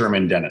like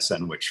Sherman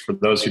Denison, which for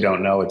those who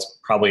don't know, it's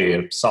probably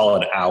a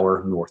solid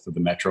hour north of the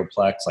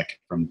Metroplex,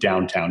 like from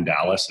downtown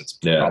Dallas. It's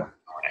probably an hour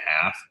and a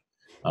half.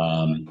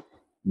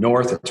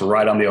 North, it's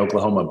right on the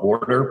Oklahoma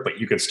border, but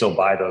you could still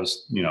buy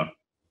those,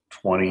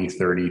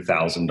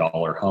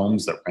 $20,000-$30,000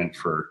 homes that rent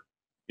for,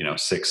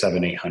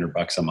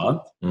 $600-$800 a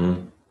month.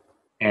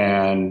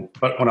 Mm-hmm.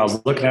 But when I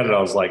was looking at it,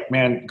 I was like,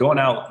 man, going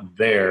out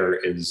there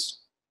is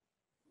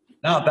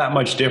not that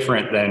much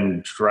different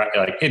than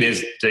it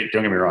is. Don't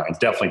get me wrong. It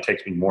definitely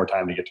takes me more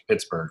time to get to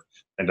Pittsburgh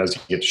than it does to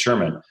get to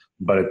Sherman.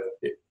 But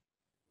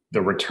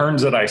the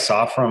returns that I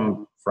saw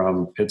from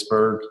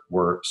Pittsburgh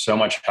were so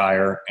much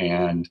higher,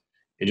 and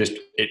it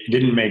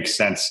didn't make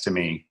sense to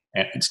me.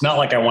 And it's not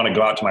like I want to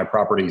go out to my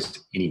properties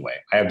anyway.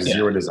 I have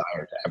zero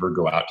desire to ever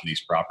go out to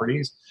these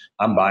properties.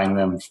 I'm buying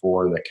them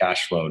for the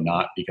cash flow,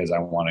 not because I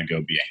want to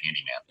go be a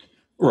handyman.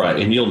 Right.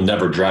 And you'll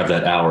never drive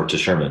that hour to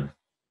Sherman.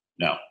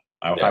 No,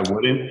 I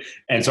wouldn't.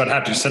 And so I'd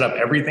have to set up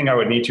everything I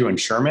would need to in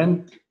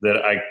Sherman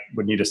that I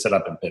would need to set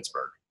up in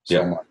Pittsburgh.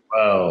 So I'm like,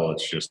 well,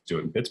 let's just do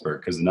it in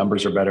Pittsburgh because the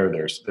numbers are better.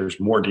 There's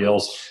more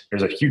deals.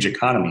 There's a huge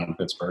economy in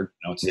Pittsburgh.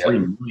 It's 3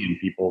 million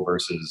people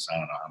versus, I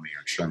don't know how many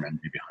are in Sherman,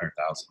 maybe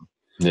 100,000.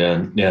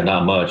 Yeah,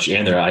 not much.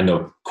 And I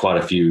know quite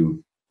a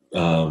few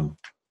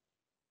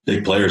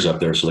big players up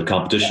there. So the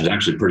competition is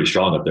actually pretty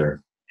strong up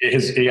there.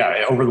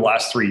 Over the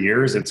last 3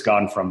 years, it's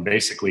gone from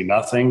basically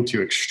nothing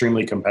to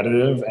extremely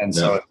competitive. And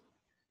so,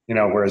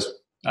 whereas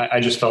I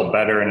just felt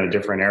better in a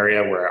different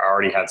area where I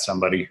already had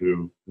somebody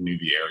who knew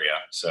the area.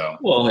 So,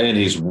 well, and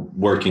he's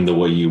working the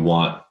way you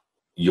want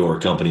your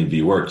company to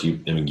be worked.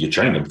 You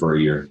trained him for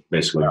a year,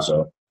 basically.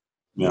 So,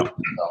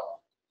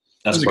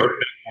 that's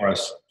perfect for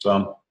us.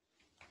 So,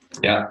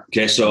 yeah.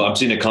 Okay. So I'm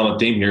seeing a common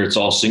theme here. It's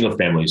all single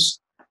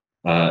families.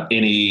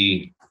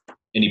 Any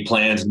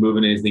plans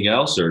moving anything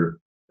else,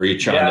 or Or are you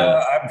trying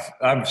to?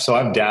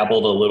 I've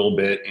dabbled a little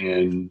bit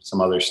in some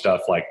other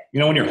stuff. Like,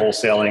 when you're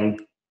wholesaling,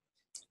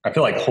 I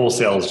feel like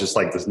wholesale is just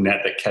like this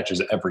net that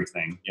catches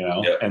everything,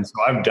 Yeah. And so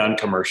I've done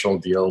commercial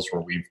deals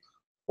where we've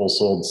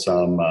wholesaled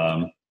some,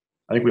 I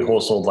think we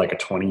wholesaled like a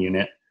 20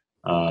 unit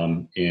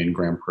in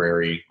Grand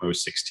Prairie. It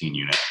was 16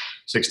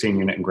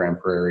 unit in Grand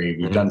Prairie.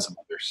 We've done some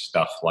other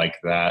stuff like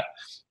that.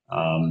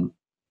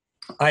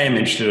 I am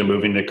interested in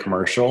moving to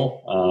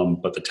commercial,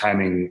 but the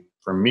timing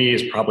for me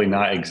is probably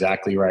not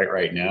exactly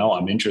right now.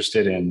 I'm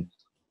interested in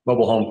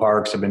mobile home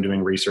parks. I've been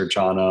doing research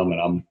on them,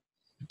 and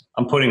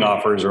I'm putting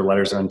offers or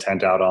letters of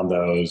intent out on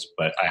those,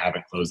 but I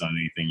haven't closed on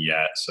anything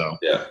yet. So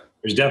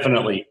there's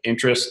definitely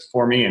interest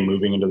for me in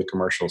moving into the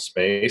commercial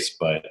space,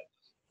 but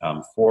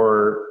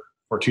for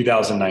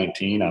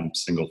 2019, I'm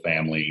single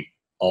family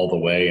all the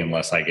way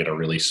unless I get a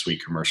really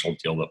sweet commercial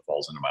deal that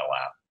falls into my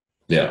lap.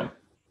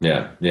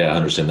 Yeah. I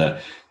understand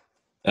that.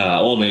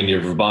 Well, I mean,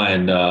 if you're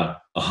buying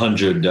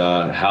 100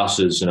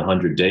 houses in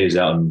 100 days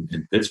out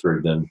in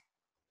Pittsburgh, then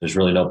there's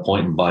really no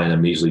point in buying a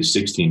measly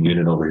 16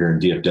 unit over here in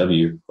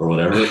DFW or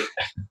whatever.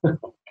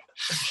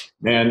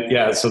 Man,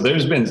 yeah. So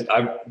there's been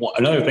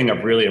another thing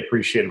I've really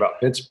appreciated about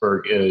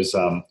Pittsburgh is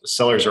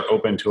sellers are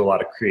open to a lot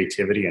of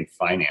creativity and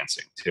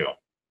financing too.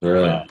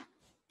 Really?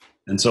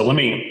 And so let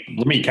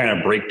me kind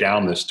of break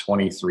down this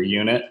 23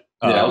 unit.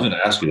 I was going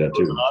to ask you that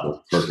too.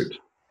 So perfect.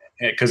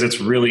 Because it's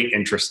really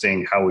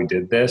interesting how we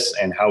did this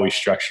and how we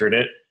structured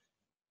it.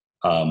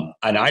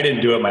 And I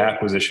didn't do it, my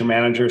acquisition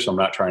manager, so I'm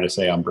not trying to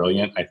say I'm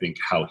brilliant. I think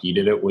how he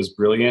did it was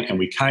brilliant. And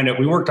we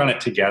worked on it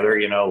together,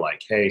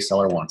 like, hey,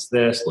 seller wants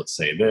this, let's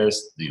say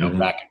this,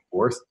 back and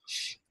forth.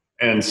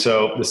 And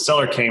so the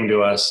seller came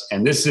to us,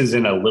 and this is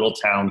in a little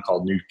town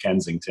called New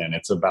Kensington.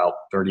 It's about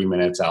 30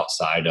 minutes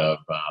outside of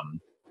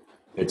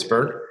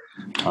Pittsburgh.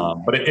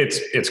 But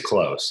it's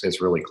close.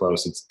 It's really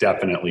close. It's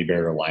definitely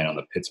very reliant on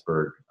the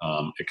Pittsburgh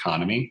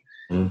economy.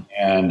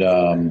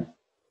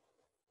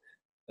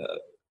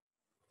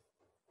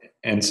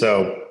 And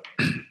so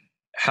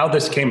how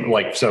this came,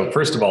 so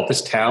first of all,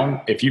 this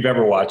town, if you've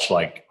ever watched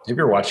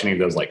any of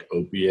those like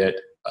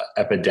opiate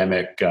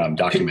epidemic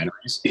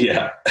documentaries,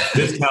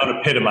 this town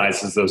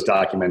epitomizes those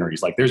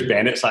documentaries. Like there's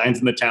bandit signs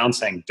in the town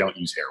saying don't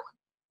use heroin.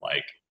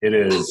 Like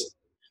it's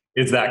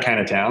that kind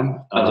of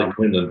town. Sounds like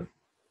Quinlan.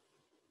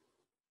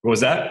 What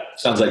was that?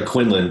 Sounds like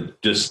Quinlan,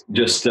 just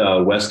west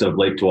of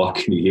Lake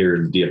Tawakoni here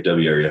in the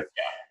DFW area.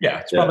 Yeah,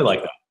 it's probably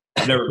like that.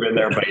 I've never been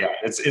there, but yeah,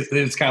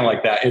 it's kind of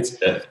like that. It's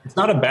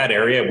not a bad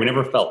area. We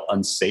never felt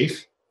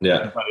unsafe.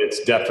 Yeah, but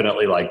it's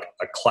definitely like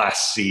a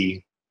class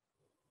C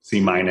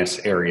minus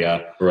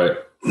area. Right.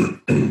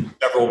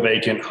 Several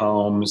vacant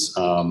homes.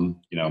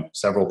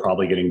 Several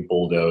probably getting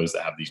bulldozed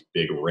that have these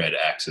big red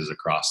X's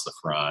across the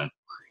front.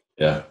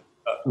 Yeah.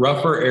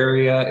 Rougher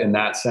area in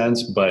that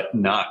sense, but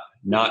not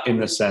in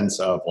the sense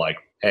of like,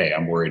 hey,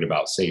 I'm worried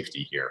about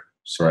safety here.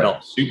 Right.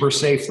 Felt super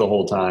safe the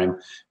whole time.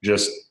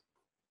 Just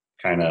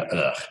kind of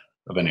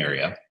an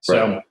area.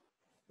 So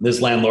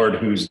this landlord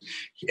who's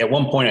at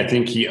one point, I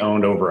think he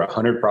owned over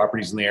 100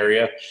 properties in the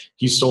area.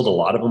 He sold a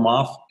lot of them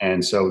off.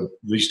 And so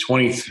these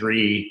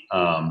 23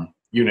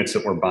 units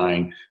that we're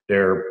buying,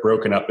 they're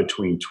broken up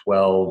between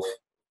 12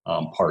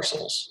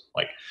 parcels.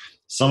 Like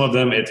some of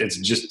them,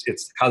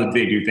 it's how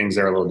they do things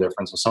there are a little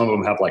different. So some of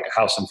them have like a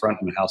house in front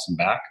and a house in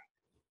back.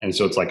 And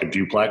so it's like a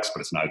duplex, but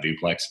it's not a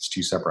duplex. It's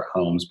two separate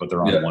homes, but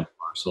they're on one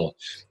parcel.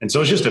 And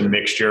so it's just a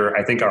mixture.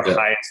 I think our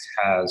highest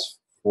has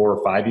 4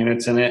 or 5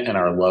 units in it, and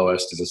our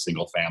lowest is a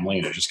single family,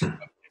 and it's just kind of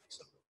a mix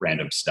of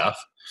random stuff.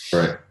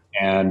 Right.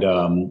 And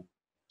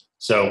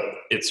so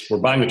we're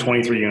buying the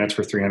 23 units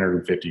for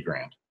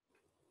 $350,000.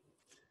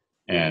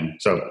 And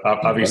so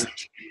obviously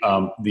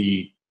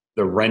the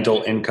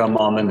rental income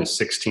on them is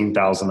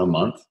 $16,000 a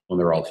month when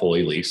they're all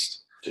fully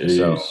leased. Jeez.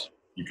 So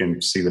you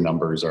can see the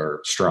numbers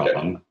are strong.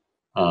 Okay.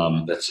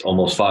 That's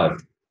almost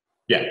 5.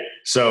 Yeah.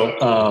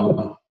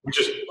 So, which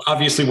is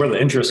obviously where the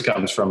interest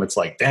comes from. It's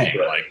like, dang,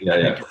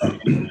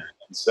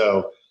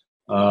 So,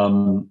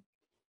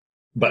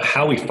 but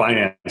how we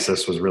financed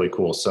this was really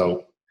cool.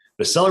 So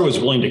the seller was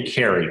willing to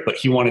carry, but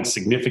he wanted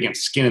significant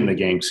skin in the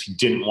game because he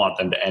didn't want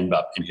them to end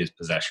up in his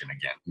possession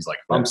again. He's like,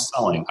 if I'm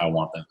selling, I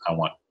want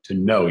to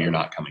know you're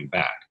not coming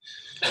back.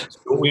 So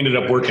what we ended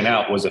up working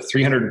out was a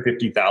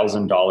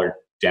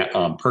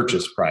 $350,000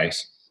 purchase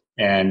price.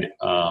 And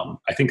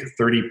I think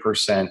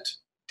 30%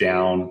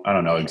 down. I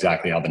don't know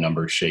exactly how the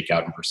numbers shake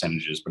out in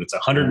percentages, but it's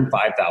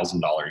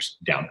 $105,000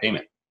 down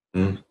payment.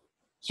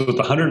 So with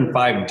the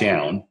 $105,000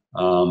 down,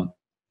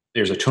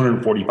 there's a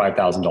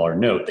 $245,000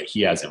 note that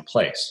he has in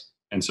place.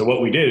 And so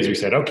what we did is we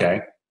said,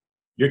 okay,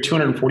 your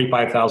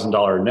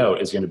 $245,000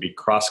 note is going to be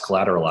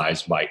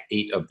cross-collateralized by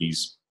 8 of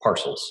these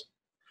parcels.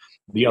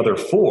 The other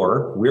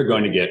 4, we're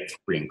going to get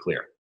free and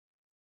clear.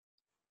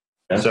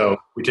 So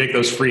we take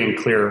those free and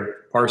clear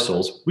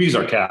parcels. We use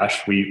our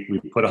cash.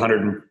 We put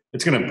 100.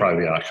 It's going to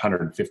probably be like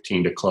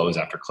 115 to close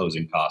after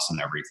closing costs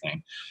and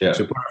everything. Yeah.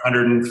 So we put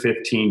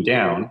 115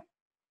 down.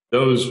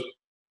 Those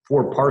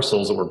 4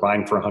 parcels that we're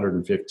buying for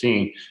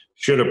 115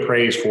 should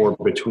appraise for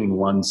between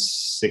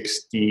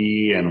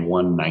 160 and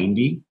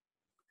 190.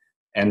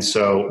 And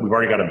so we've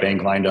already got a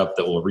bank lined up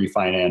that will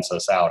refinance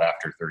us out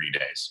after 30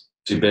 days.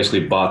 So you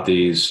basically bought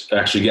these,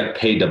 actually got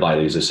paid to buy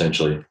these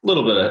essentially. A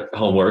little bit of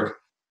homework.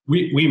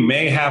 We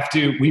may have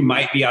to, we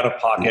might be out of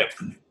pocket.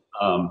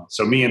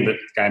 So me and the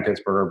guy in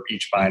Pittsburgh are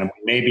each buying them.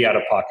 We may be out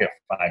of pocket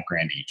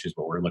 $5,000 each is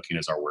what we're looking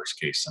as our worst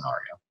case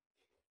scenario.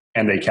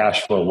 And they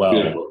cash flow well.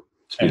 Beautiful.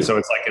 And so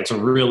it's like, it's a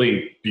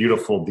really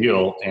beautiful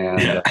deal.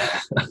 And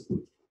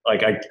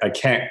like, I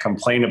can't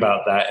complain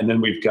about that. And then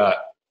we've got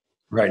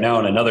right now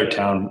in another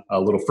town, a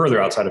little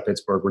further outside of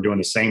Pittsburgh, we're doing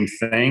the same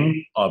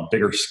thing on a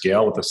bigger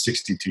scale with a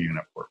 62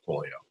 unit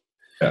portfolio.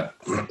 Yeah.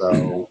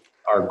 So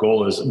our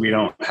goal is, we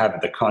don't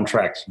have the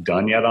contract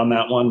done yet on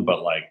that one,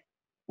 but like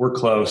we're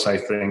close. I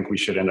think we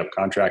should end up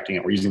contracting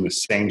it. We're using the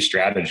same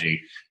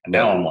strategy. And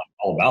now I'm like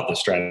all about the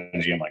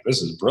strategy. I'm like,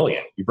 this is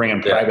brilliant. You bring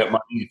in private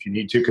money if you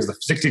need to, because the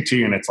 62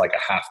 units like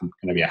going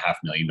to be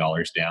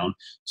 $500,000 down.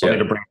 So I need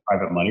to bring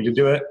private money to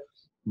do it.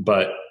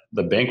 But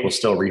the bank will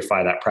still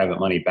refi that private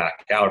money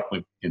back out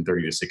in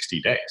 30 to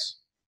 60 days.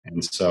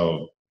 And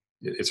so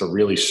it's a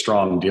really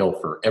strong deal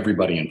for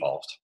everybody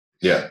involved.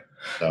 Yeah.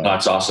 So,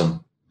 that's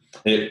awesome.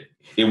 It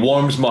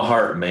warms my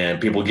heart, man,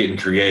 people getting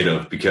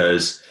creative,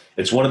 because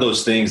it's one of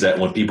those things that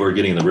when people are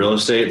getting the real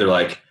estate, they're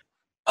like,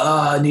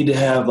 I need to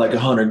have like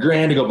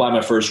 $100,000 to go buy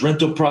my first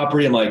rental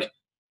property. I'm like,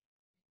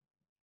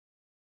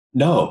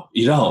 no,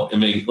 you don't. I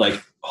mean,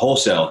 like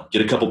wholesale,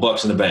 get a couple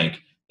bucks in the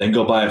bank, then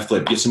go buy a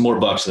flip, get some more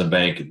bucks in the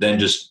bank, then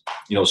just,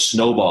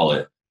 snowball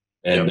it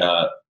and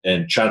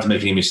try not to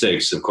make any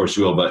mistakes. Of course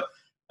you will. But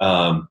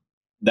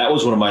that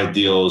was one of my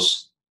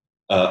deals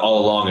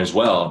all along as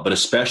well. But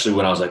especially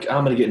when I was like,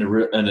 I'm going to get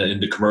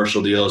into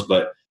commercial deals,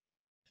 but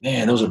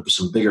man, those are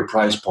some bigger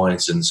price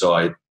points. And so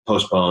I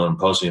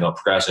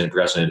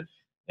procrastinated.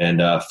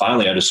 And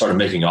finally I just started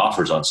making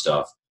offers on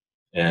stuff,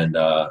 and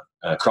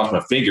crossed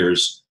my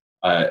fingers.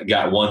 I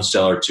got one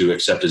seller to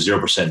accept a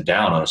 0%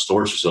 down on a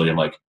storage facility. I'm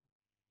like,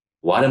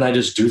 why didn't I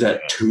just do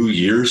that 2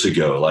 years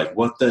ago? Like,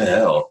 what the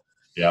hell?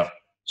 Yeah.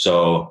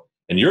 So,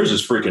 and yours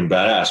is freaking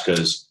badass,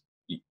 because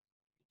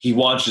he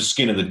wants the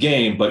skin of the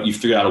game, but you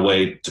figure out a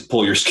way to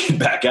pull your skin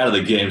back out of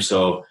the game.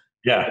 So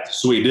yeah, it's a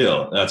sweet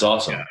deal. That's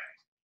awesome. Yeah.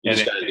 You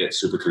just got to get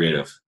super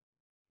creative.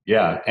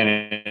 Yeah.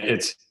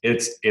 And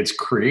it's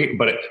creative,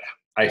 but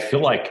I feel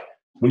like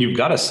when you've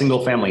got a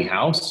single family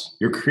house,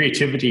 your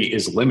creativity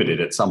is limited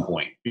at some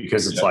point,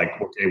 because it's like,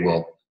 okay,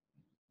 well,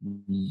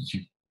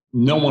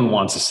 no one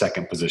wants a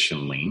second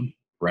position lien,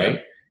 right?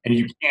 Yeah. And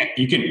you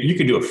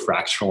can do a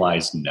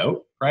fractionalized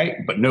note, right?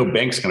 But no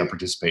bank's going to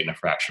participate in a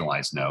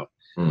fractionalized note.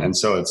 And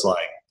so it's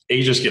like,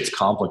 it just gets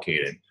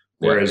complicated.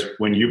 Whereas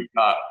when you've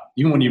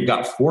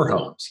got 4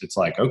 homes, it's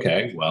like,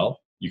 okay, well,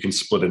 you can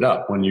split it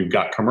up. When you've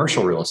got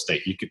commercial real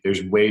estate,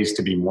 there's ways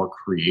to be more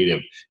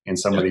creative in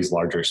some of these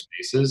larger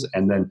spaces.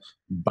 And then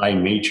by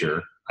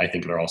nature, I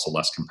think they're also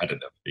less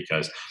competitive,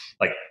 because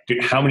like,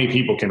 how many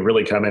people can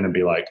really come in and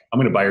be like, I'm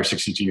going to buy your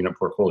 62 unit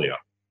portfolio?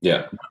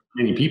 Yeah. Not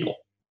many people.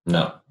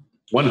 No.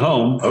 One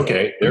home.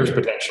 Okay. There's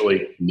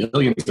potentially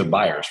millions of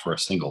buyers for a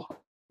single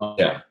home.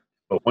 Yeah.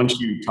 But once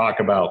you talk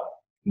about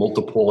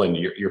multiple and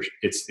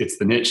it's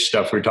the niche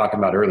stuff we were talking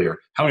about earlier,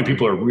 how many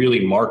people are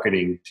really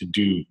marketing to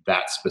do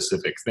that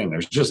specific thing?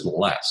 There's just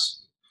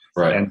less.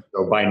 Right. And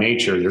so by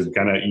nature,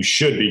 you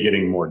should be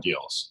getting more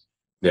deals.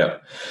 Yeah.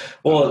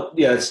 Well,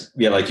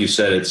 like you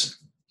said,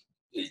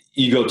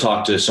 you go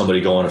talk to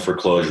somebody going to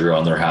foreclosure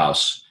on their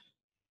house.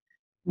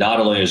 Not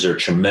only is there a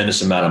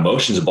tremendous amount of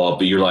emotions involved,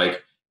 but you're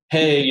like,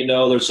 hey,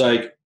 there's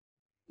like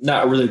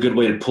not really a good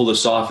way to pull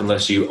this off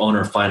unless you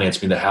owner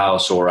finance me the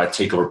house or I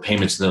take over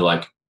payments. And they're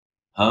like,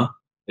 huh?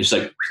 It's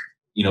like,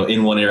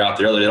 in one ear out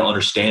the other, they don't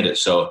understand it.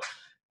 So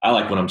I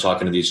like when I'm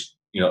talking to these,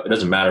 it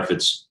doesn't matter if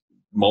it's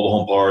mobile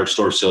home park,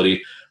 storage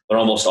facility, they're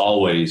almost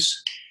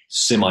always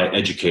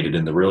semi-educated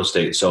in the real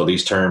estate. So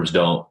these terms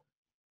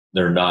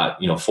they're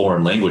not,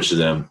 foreign language to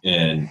them,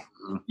 and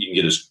you can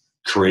get as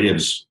creative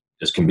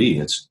as can be.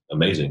 It's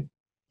amazing.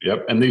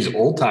 Yep. And these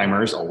old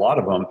timers, a lot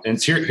of them,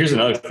 and here's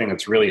another thing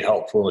that's really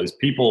helpful is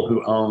people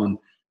who own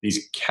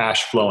these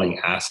cash flowing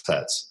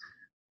assets.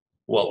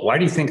 Well, why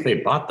do you think they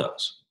bought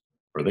those?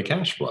 For the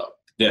cash flow.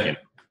 Yeah.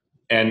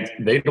 And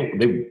they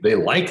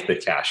like the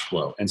cash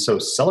flow. And so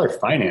seller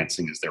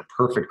financing is their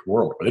perfect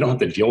world where they don't have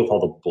to deal with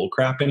all the bull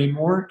crap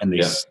anymore, and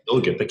they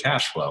still get the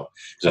cash flow.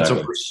 Exactly.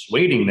 And so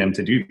persuading them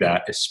to do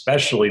that,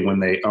 especially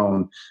when they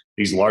own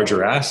these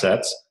larger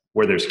assets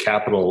where there's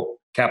capital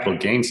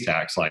gains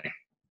tax, like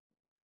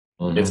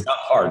it's not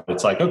hard.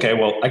 It's like, okay,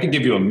 well, I could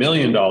give you $1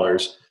 million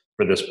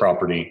for this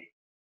property,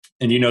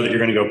 and you know that you're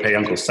going to go pay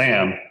Uncle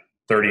Sam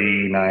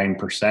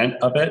 39%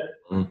 of it,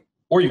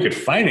 or you could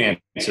finance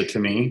it to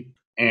me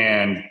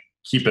and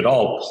keep it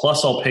all,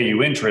 plus I'll pay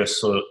you interest,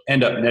 so it'll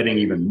end up netting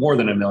even more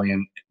than $1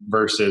 million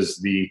versus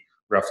the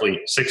roughly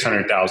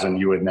 $600,000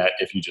 you would net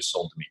if you just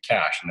sold to me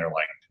cash. And they're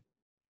like,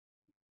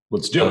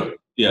 let's do it.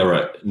 Yeah,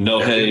 right. No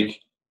headache,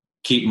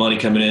 keep money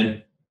coming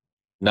in,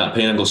 not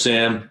paying Uncle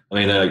Sam. I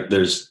mean,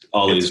 there's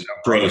all these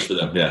pros for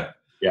them. Yeah.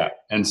 Yeah.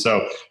 And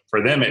so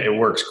for them, it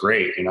works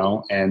great, you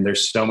know, and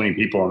there's so many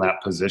people in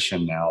that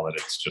position now that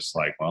it's just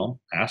like,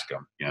 well, ask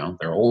them, you know,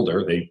 they're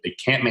older. They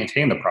can't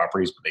maintain the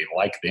properties, but they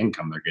like the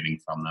income they're getting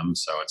from them.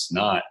 So it's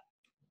not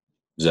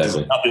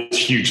Exactly. this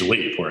huge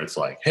leap where it's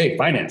like, hey,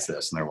 finance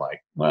this. And they're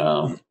like,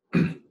 well,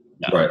 no.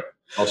 Right.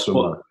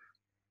 Also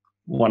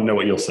want to know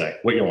what you'll say,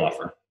 what you'll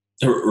offer.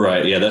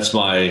 Right. Yeah. That's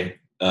my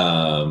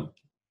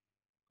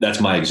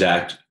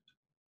exact,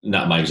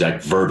 not my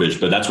exact verbiage,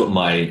 but that's what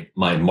my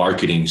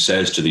marketing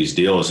says to these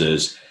deals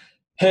is,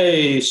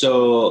 hey,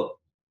 so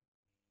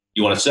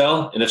you want to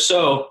sell? And if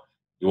so,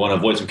 you want to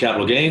avoid some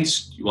capital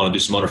gains, you want to do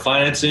some owner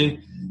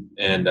financing,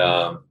 and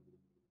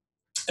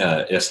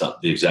it's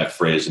not the exact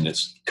phrase, and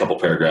it's a couple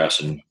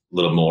paragraphs and a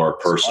little more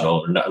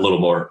personal, or not, a little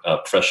more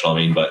professional, I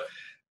mean, but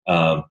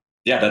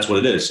yeah, that's what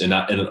it is. And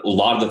a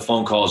lot of the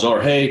phone calls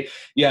are, hey,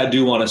 yeah, I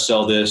do want to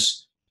sell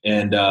this,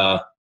 and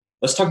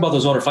let's talk about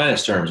those owner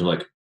finance terms. I'm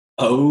like,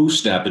 oh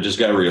snap, it just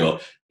got real.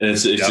 And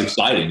it's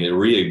exciting. It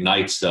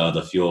reignites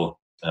the fuel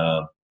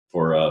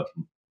for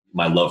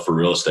my love for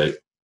real estate.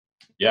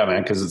 Yeah,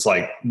 man, because it's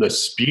like the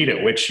speed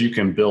at which you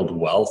can build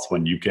wealth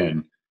when you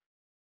can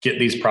get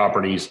these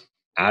properties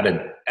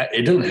added.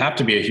 It doesn't have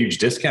to be a huge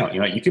discount.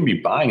 You know, you can be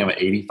buying them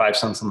at 85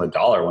 cents on the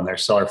dollar when they're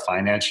seller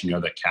financed. You know,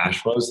 the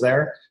cash flows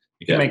there.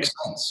 It can make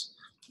sense.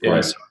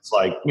 Right. So it's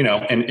like, you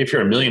know, and if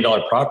you're $1 million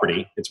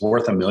property, it's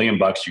worth $1 million.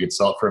 You could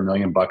sell it for $1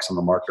 million on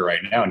the market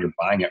right now, and you're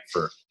buying it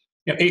for,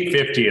 you know,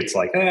 $850. It's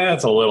like,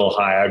 that's a little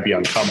high. I'd be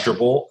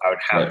uncomfortable. I would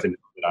have to know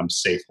that I'm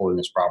safe holding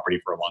this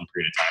property for a long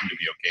period of time to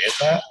be okay at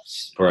that.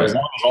 Right. As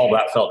long as all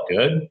that felt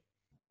good,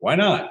 why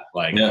not?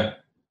 Like,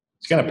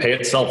 it's going to pay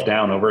itself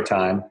down over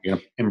time. You're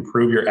going to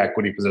improve your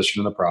equity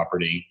position in the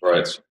property.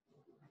 Right.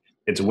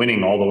 It's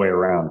winning all the way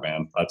around,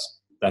 man.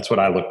 That's what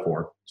I look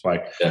for. That's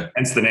why,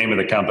 hence the name of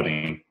the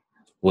company.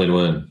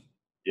 Win-win.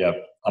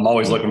 Yep. I'm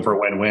always looking for a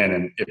win-win.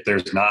 And if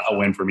there's not a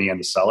win for me and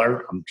the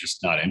seller, I'm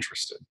just not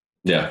interested.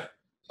 Yeah.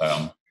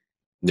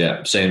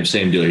 Yeah. Same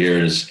deal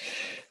here is,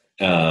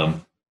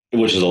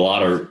 which is a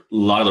lot of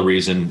the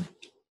reason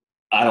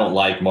I don't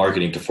like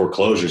marketing to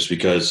foreclosures,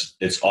 because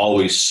it's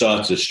always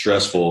such a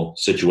stressful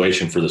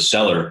situation for the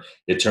seller.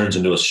 It turns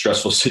into a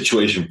stressful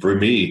situation for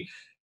me.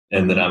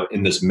 And then I'm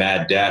in this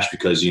mad dash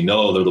because, you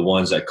know, they're the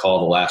ones that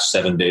call the last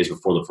 7 days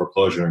before the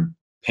foreclosure in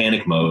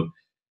panic mode.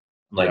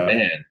 I'm like,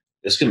 man,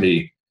 this can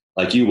be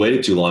like, you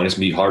waited too long. It's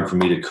going to be hard for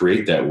me to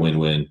create that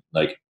win-win.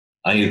 Like,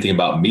 I need to think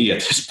about me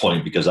at this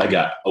point because I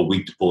got a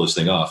week to pull this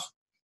thing off.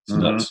 It's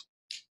nuts.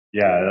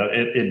 Yeah,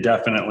 it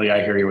definitely,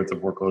 I hear you with the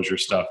foreclosure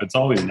stuff. It's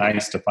always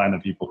nice to find the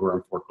people who are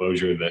in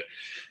foreclosure that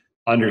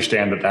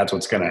understand that that's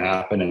what's going to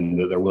happen and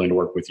that they're willing to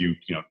work with you,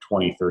 you know,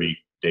 20, 30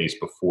 days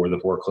before the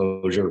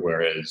foreclosure.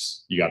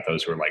 Whereas you got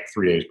those who are like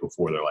 3 days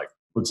before, they're like,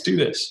 let's do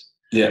this.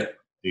 Yeah.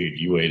 Dude,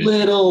 you waited.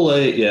 Little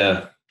late.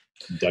 Yeah.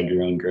 Dug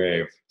your own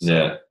grave. So.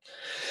 Yeah.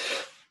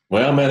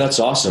 Well, man, that's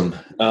awesome.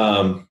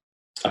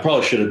 I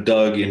probably should have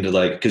dug into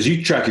because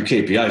you track your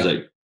KPIs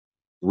like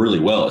really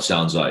well, it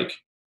sounds like.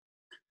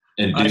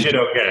 And I did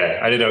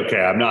okay.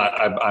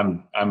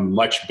 I'm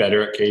much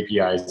better at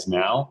KPIs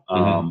now.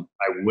 I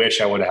wish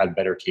I would have had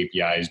better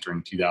KPIs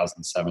during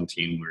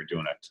 2017. We were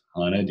doing a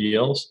ton of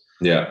deals.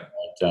 Yeah.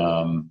 But,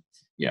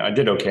 I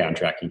did okay on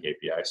tracking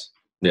KPIs.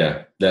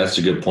 Yeah, that's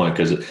a good point.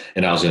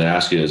 And I was going to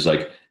ask you is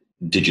like,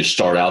 did you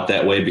start out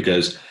that way?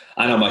 Because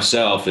I know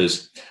myself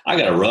I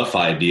got a rough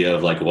idea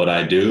of like what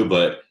I do,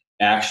 but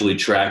actually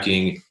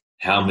tracking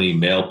how many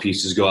mail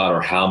pieces go out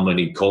or how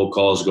many cold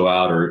calls go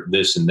out or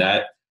this and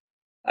that,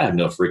 I have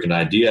no freaking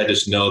idea. I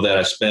just know that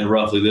I spend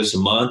roughly this a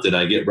month and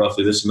I get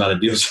roughly this amount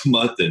of deals a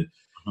month.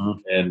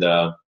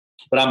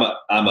 But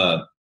I'm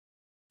a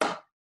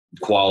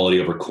quality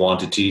over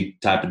quantity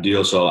type of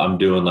deal. So I'm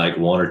doing like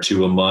 1 or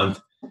 2 a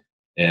month.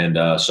 And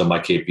so my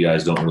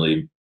KPIs don't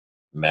really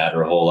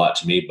matter a whole lot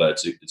to me,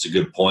 but it's a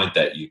good point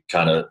that you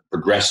kind of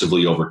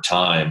progressively over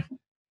time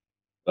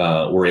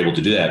we're able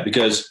to do that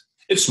because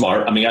it's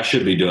smart. I mean, I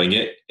should be doing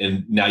it.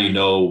 And now you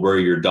know where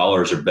your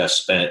dollars are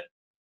best spent,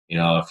 you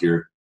know, if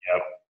you're.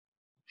 Yep.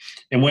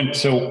 And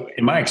so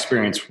in my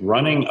experience,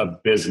 running a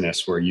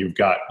business where you've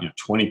got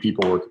 20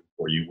 people working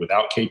for you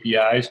without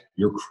KPIs,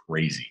 you're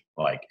crazy.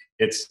 Like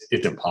it's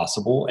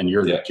impossible. And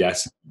you're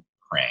guessing,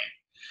 praying.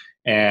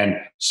 And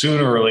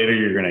sooner or later,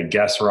 you're going to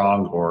guess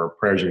wrong or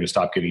prayers are going to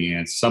stop getting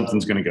answered.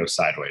 Something's going to go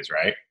sideways,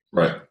 right?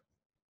 Right.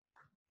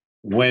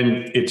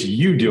 When it's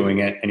you doing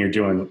it and you're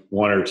doing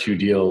 1 or 2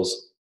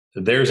 deals,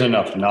 there's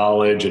enough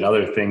knowledge and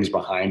other things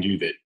behind you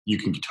that you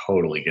can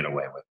totally get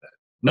away with it.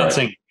 Not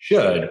saying you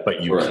should,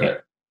 but you can.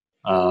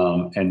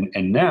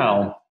 And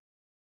now,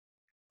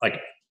 like,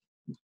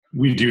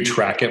 we do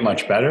track it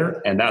much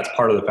better. And that's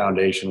part of the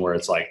foundation where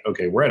it's like,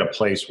 okay, we're at a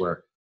place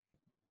where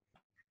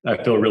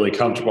I feel really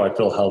comfortable. I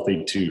feel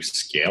healthy to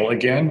scale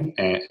again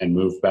and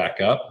move back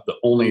up. The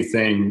only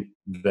thing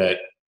that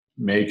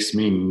makes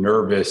me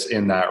nervous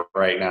in that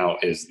right now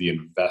is the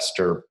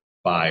investor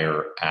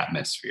buyer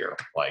atmosphere.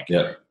 Like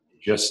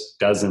just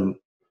doesn't,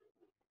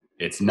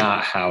 it's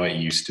not how it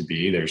used to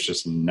be. There's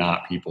just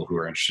not people who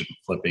are interested in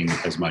flipping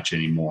as much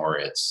anymore.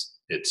 It's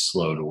it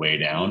slowed way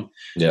down.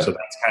 Yeah. So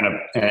that's kind of,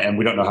 and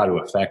we don't know how to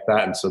affect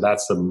that. And so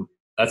that's the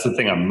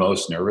thing I'm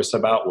most nervous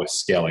about with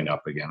scaling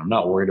up again. I'm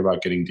not worried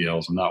about getting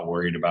deals. I'm not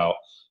worried about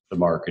the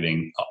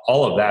marketing.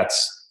 All of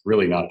that's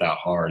really not that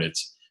hard.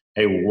 It's,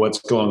 hey, what's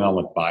going on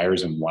with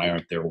buyers and why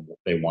aren't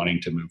they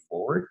wanting to move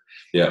forward?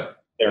 Yeah.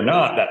 They're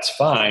not, that's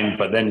fine.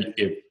 But then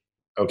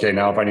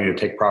now if I need to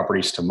take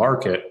properties to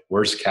market,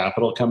 where's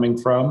capital coming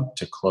from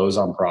to close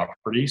on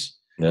properties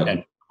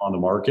and on the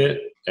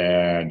market?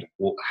 And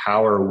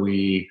how are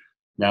we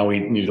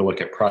need to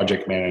look at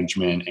project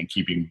management and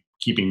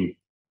keeping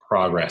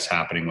progress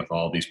happening with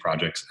all these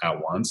projects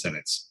at once. And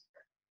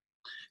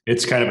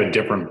it's kind of a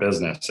different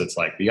business. It's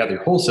like you got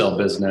your wholesale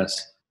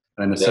business,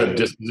 and instead of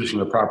dispositioning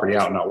the property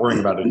out and not worrying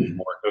about it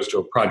anymore, it goes to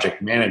a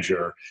project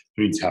manager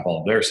who needs to have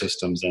all their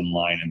systems in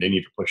line, and they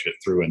need to push it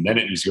through, and then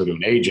it needs to go to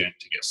an agent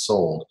to get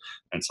sold.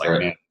 And it's like,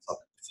 man,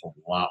 it's a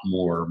lot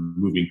more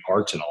moving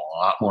parts and a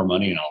lot more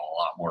money and a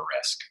lot more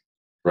risk.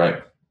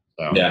 Right.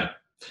 So,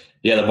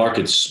 the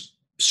market's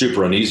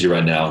super uneasy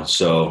right now.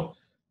 So,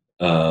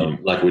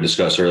 like we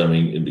discussed earlier, I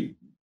mean,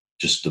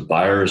 just the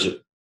buyers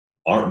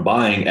aren't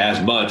buying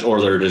as much,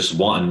 or they're just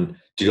wanting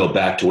to go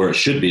back to where it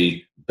should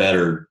be,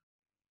 better,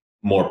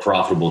 more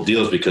profitable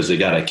deals, because they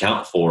got to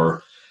account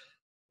for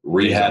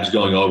rehabs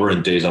going over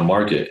and days on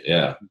market.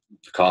 Yeah.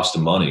 The cost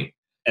of money.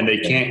 And they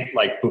can't,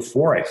 like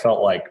before, I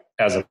felt like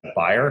as a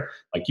buyer,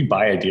 like you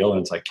buy a deal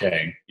and it's like,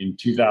 okay, in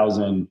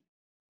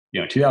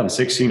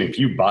 2016, if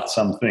you bought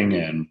something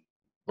in,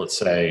 let's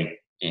say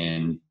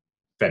in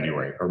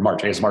February or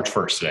March, I guess March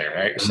 1st today,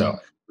 right? Mm-hmm. So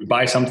we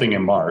buy something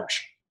in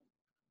March.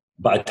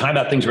 By the time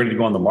that thing's ready to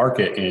go on the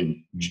market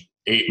in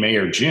May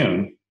or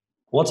June,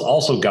 well, it's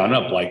also gone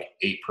up like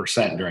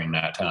 8% during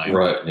that time.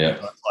 Right. Yeah.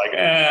 So it's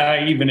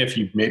like, even if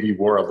you maybe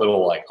were a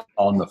little like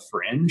on the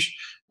fringe,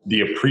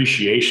 the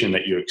appreciation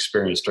that you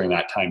experienced during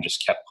that time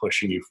just kept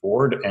pushing you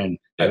forward. And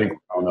I think we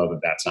all know that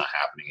that's not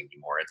happening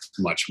anymore. It's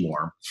much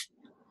more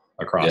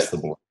across the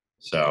board.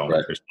 So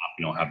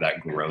you don't have that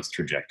growth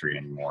trajectory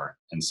anymore.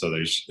 And so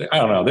there's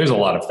a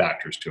lot of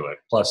factors to it.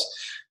 Plus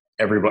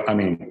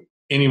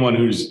anyone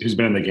who's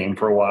been in the game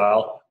for a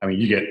while,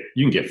 you can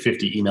get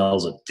 50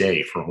 emails a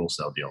day for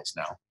wholesale deals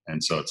now.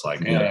 And so it's like,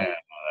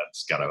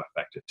 that's got to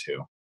affect it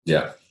too.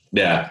 Yeah.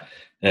 Yeah.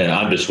 And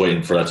I'm just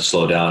waiting for that to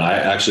slow down. I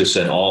actually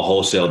sent all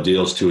wholesale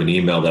deals to an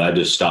email that I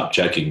just stopped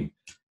checking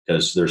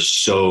because there's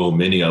so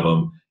many of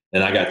them.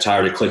 And I got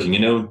tired of clicking,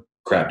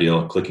 crap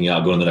deal, clicking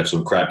out, going to the next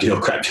one, crap deal,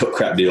 crap deal,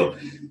 crap deal.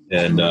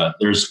 And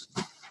there's,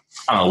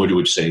 I don't know, what would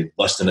you say,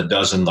 less than a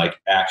dozen like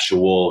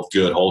actual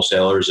good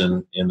wholesalers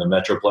in the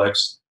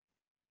Metroplex.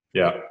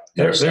 Yeah.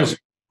 There's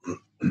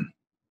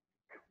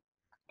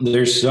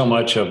so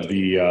much of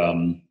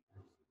the,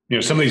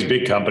 some of these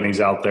big companies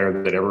out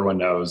there that everyone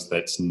knows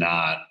they're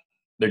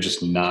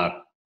just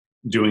not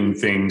doing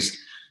things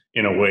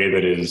in a way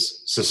that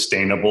is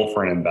sustainable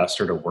for an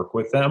investor to work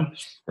with them.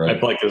 Right. I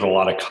feel like there's a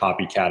lot of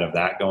copycat of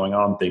that going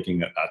on, thinking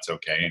that that's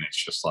okay. And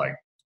it's just like,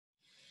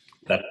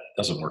 that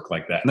doesn't work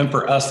like that. And then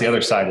for us, the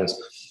other side is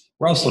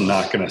we're also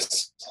not going to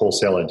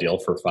wholesale a deal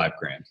for $5,000.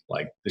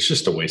 Like, it's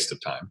just a waste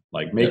of time.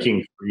 Like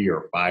making $3,000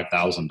 or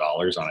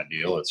 $5,000 on a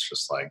deal. It's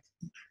just like,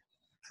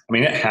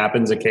 it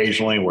happens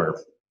occasionally where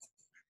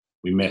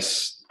we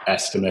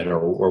misestimate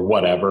or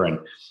whatever, and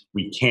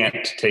we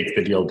can't take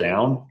the deal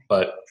down.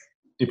 But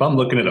if I'm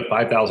looking at a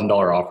 $5,000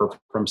 offer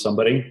from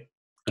somebody,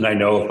 and I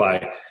know if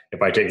I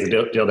take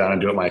the deal down and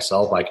do it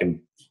myself, I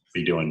can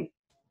be doing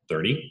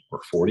 30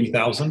 or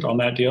 40,000 on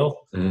that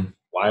deal. Mm-hmm.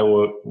 Why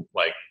would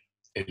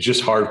it's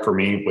just hard for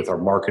me with our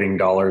marketing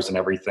dollars and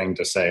everything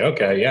to say,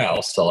 okay, yeah,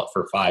 I'll sell it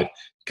for $5,000.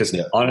 Because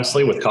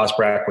honestly, with cost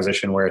per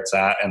acquisition where it's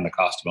at and the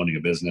cost of owning a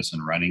business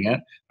and running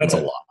it, that's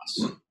a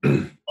loss.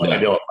 A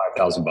deal at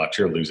 $5,000,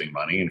 you're losing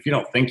money. And if you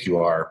don't think you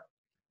are,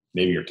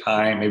 maybe you're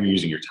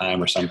using your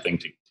time or something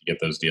to get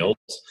those deals.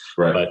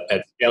 Right. But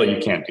at scale, you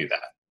can't do that.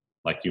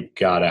 Like, you've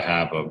got to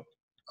have a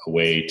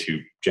way to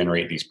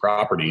generate these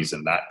properties,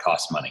 and that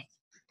costs money.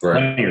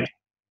 Right.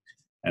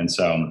 And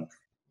so,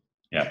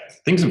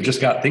 things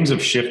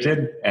have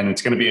shifted, and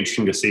it's going to be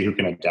interesting to see who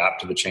can adapt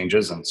to the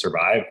changes and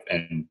survive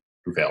and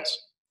who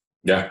fails.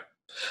 Yeah.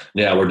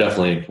 Yeah.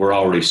 We're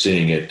already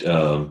seeing it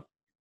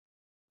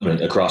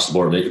across the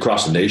board,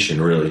 across the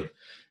nation, really.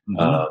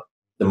 Mm-hmm.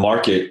 The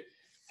market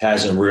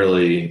hasn't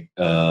really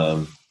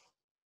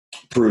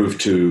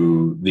proved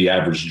to the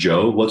average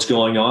Joe what's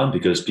going on,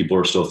 because people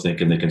are still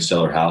thinking they can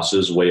sell their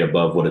houses way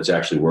above what it's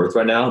actually worth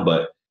right now.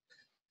 But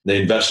the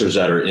investors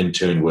that are in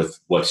tune with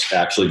what's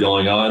actually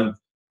going on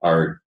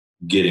are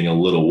getting a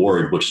little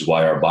worried, which is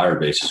why our buyer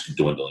base is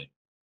dwindling.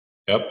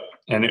 Yep.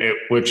 And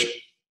which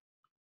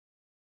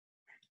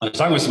I was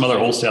talking with some other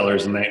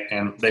wholesalers, and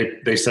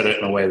they said it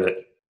in a way that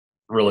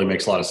really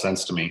makes a lot of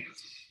sense to me.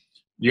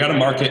 You got a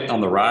market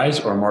on the rise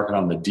or a market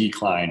on the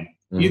decline.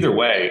 Mm-hmm. Either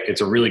way, it's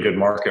a really good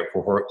market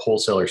for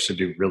wholesalers to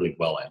do really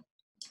well in.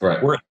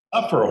 Right. Where it's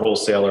up for a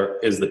wholesaler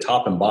is the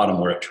top and bottom,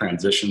 where it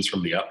transitions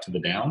from the up to the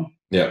down.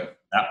 Yeah.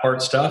 That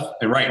part stuff.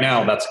 And right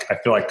now, I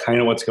feel like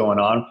kind of what's going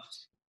on.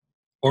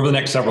 Over the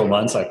next several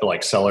months, I feel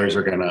like sellers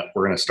we're going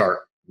to start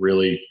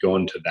really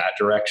going to that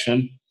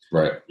direction,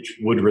 Right. which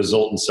would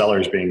result in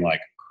sellers being like,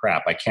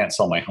 crap, I can't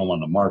sell my home on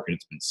the market.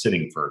 It's been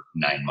sitting for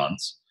 9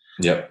 months.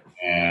 Yep.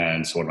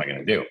 And so what am I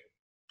going to do?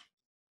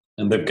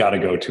 And they've got to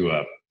go to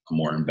a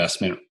more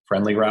investment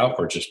friendly route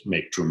or just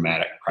make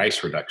dramatic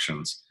price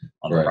reductions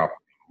on the property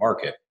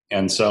market.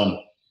 And so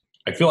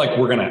I feel like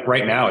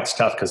right now it's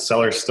tough because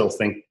sellers still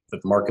think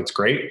that the market's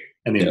great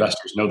and the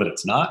investors know that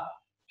it's not.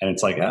 And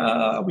it's like,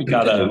 we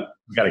gotta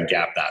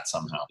gap that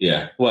somehow.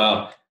 Yeah.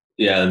 Well,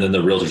 yeah. And then the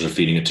realtors are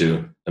feeding it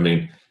too. I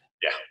mean,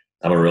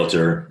 I'm a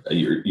realtor.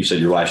 You said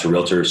your wife's a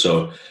realtor.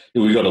 So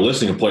we go to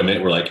listing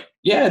appointment. We're like,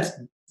 yeah, it's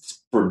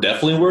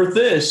definitely worth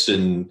this.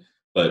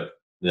 But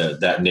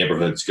that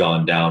neighborhood's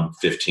gone down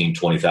 15,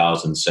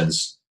 20,000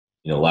 since,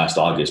 last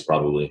August,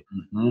 probably.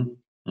 Mm-hmm.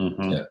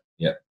 Mm-hmm.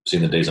 Yeah.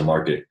 Seeing the days on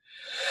market.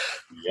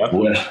 Yep.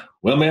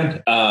 Well,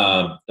 man,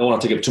 I don't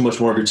want to take up too much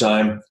more of your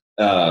time.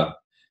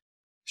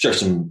 Share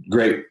some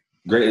great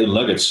little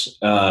nuggets.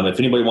 If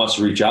anybody wants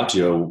to reach out to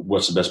you,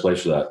 what's the best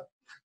place for that?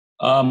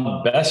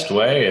 Best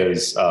way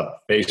is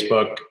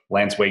Facebook,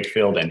 Lance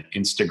Wakefield, and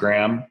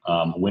Instagram,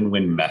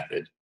 Win-Win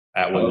Method,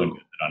 at Win-Win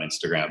Method on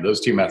Instagram.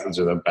 Those two methods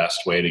are the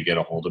best way to get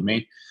a hold of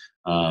me.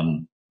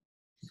 And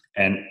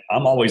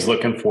I'm always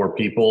looking for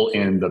people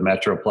in the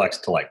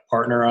Metroplex to like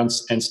partner on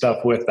and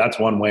stuff with. That's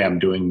one way I'm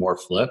doing more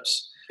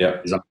flips.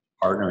 Yeah. Is I'm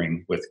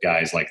partnering with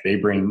guys like they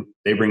bring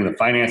the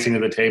financing to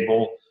the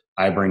table.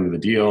 I bring the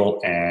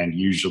deal, and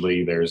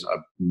usually there's a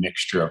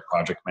mixture of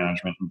project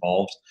management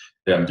involved.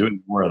 Yeah. I'm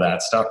doing more of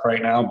that stuff right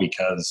now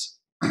because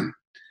it's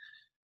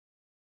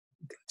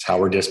how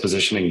we're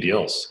dispositioning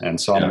deals.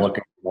 And so I'm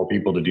looking for more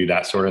people to do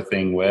that sort of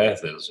thing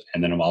with,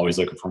 and then I'm always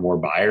looking for more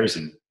buyers.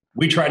 And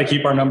we try to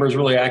keep our numbers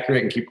really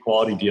accurate and keep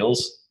quality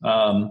deals,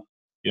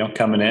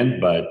 coming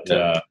in, but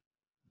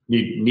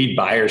need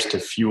buyers to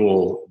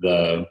fuel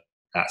that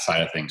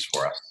side of things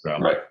for us. So.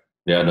 Right.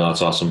 Yeah, no,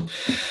 that's awesome.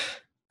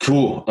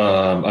 Cool.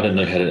 I didn't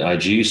know you had an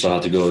IG, so I'll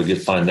have to go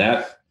find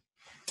that.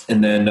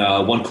 And then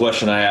one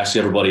question I ask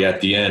everybody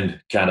at the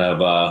end, kind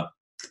of,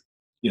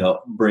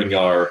 bring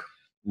our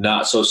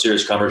not so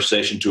serious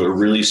conversation to a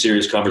really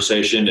serious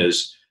conversation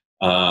is,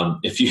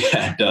 if you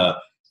had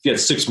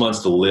 6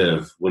 months to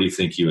live, what do you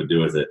think you would do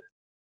with it?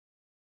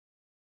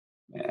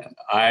 Man,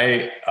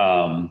 I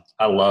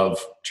love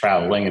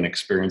traveling and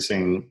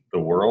experiencing the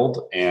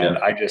world. And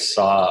I just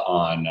saw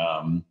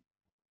on,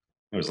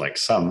 it was like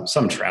some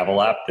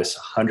travel app, this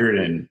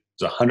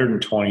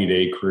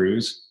 120-day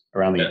cruise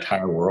around the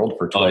entire world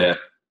for $12,000.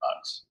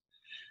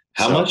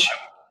 How much?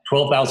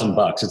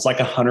 $12,000. It's like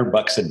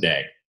 $100 a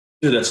day.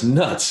 Dude, that's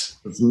nuts.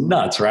 It's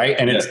nuts, right?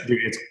 And it's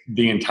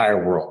the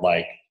entire world,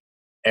 like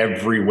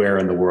everywhere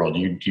in the world.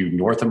 You do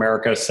North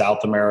America,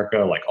 South America,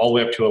 like all the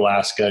way up to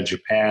Alaska,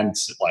 Japan,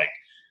 like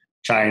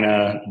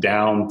China,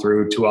 down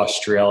through to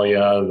Australia,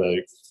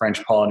 the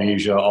French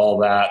Polynesia, all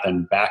that,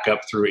 then back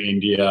up through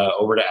India,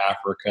 over to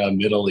Africa,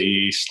 Middle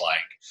East, like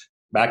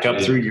back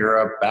up through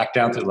Europe, back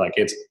down through, like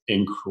it's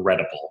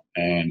incredible.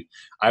 And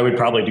I would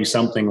probably do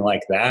something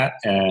like that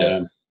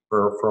and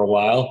for a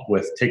while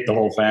take the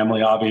whole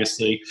family,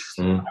 obviously.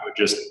 I would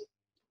just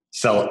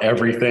sell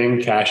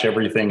everything, cash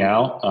everything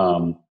out.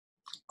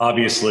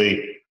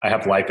 Obviously, I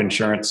have life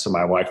insurance, so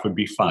my wife would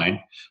be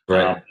fine.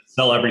 Right.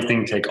 Sell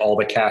everything, take all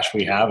the cash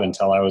we have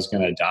until I was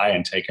going to die,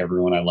 and take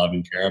everyone I love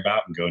and care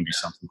about and go and do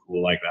something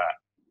cool like that.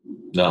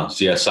 No,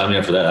 so yeah, sign me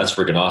up for that. That's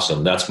freaking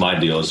awesome. That's my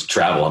deal, is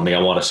travel. I mean,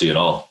 I want to see it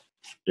all.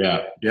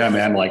 Yeah,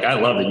 man. Like, I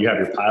love that you have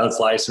your pilot's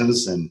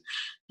license, and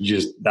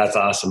that's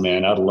awesome,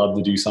 man. I'd love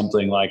to do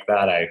something like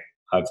that.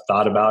 I've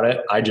thought about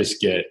it. I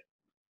just get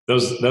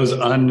those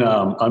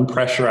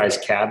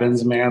unpressurized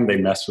cabins, man. They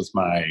mess with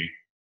my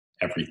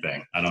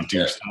everything. I don't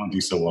do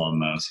so well in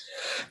those.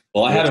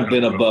 Well, I haven't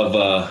been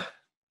above.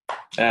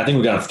 I think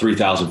we got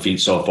 3,000 feet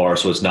so far,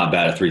 so it's not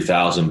bad at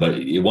 3,000. But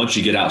once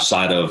you get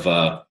outside of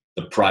the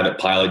private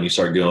pilot, and you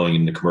start going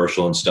into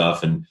commercial and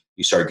stuff, and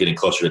you start getting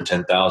closer to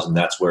 10,000,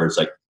 that's where it's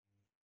like,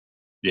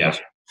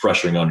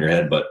 pressuring on your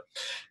head. But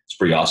it's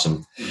pretty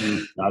awesome.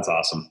 Mm-hmm. That's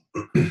awesome.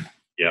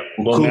 Yeah.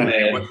 Well, cool,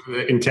 man.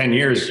 In 10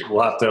 years,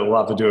 we'll have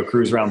to do a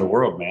cruise around the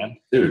world, man.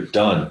 Dude,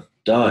 done.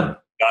 We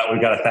got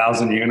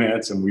 1,000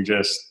 units, and we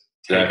just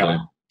go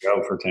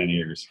for 10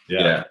 years.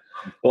 Yeah.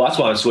 Well, that's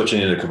why I'm switching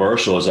into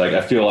commercial. Is like,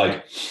 I feel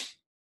like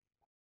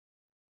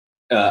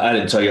I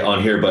didn't tell you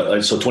on here,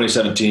 but so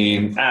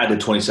 2017, I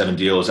did 27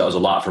 deals. That was a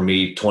lot for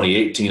me.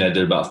 2018, I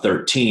did about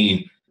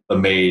 13, but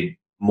made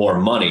more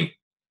money.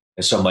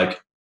 And so I'm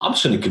like, I'm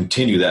just going to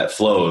continue that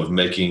flow of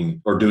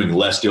making or doing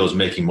less deals,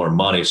 making more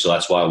money. So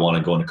that's why I want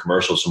to go into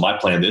commercial. So my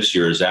plan this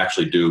year is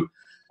actually do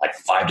like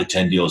 5 to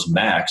 10 deals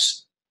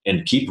max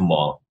and keep them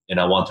all. And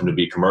I want them to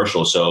be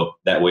commercial. So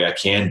that way I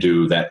can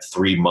do that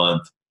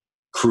 3-month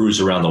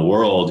cruise around the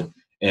world,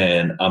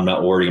 and I'm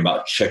not worrying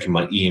about checking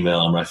my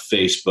email and my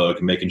Facebook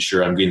and making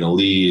sure I'm getting the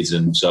leads.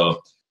 And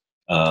so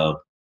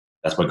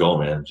that's my goal,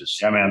 man.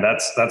 Man,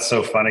 that's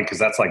so funny, because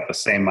that's like the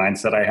same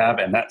mindset I have.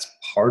 And that's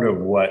part of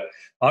what,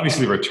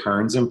 obviously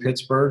returns in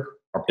Pittsburgh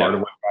are part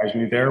of what drives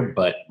me there,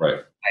 but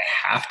I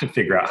have to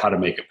figure out how to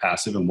make it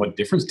passive, and what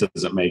difference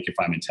does it make if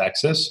I'm in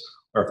Texas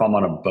or if I'm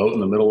on a boat in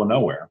the middle of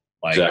nowhere.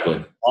 Like, exactly.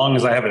 as long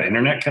as I have an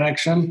internet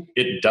connection,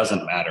 it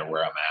doesn't matter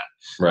where I'm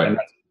at. Right. And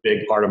that's a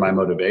big part of my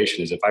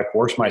motivation is if I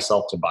force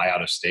myself to buy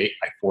out of state,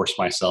 I force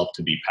myself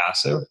to be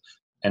passive.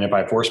 And if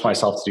I force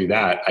myself to do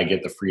that, I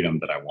get the freedom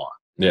that I want.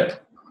 Yeah.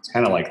 It's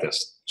kind of like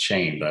this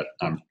chain that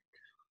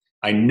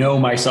I know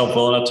myself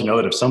well enough to know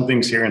that if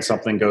something's here and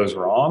something goes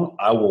wrong,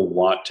 I will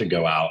want to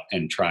go out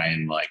and try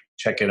and like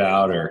check it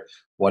out or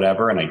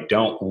whatever. And I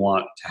don't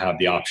want to have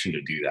the option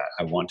to do that.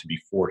 I want to be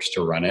forced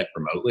to run it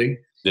remotely.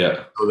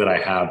 Yeah. So that I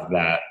have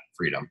that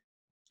freedom.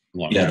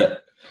 Yeah.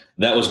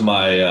 That was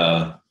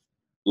my,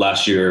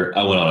 last year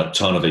I went on a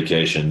ton of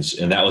vacations,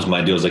 and that was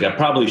my deal. It's like, I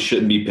probably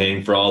shouldn't be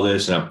paying for all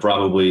this. And I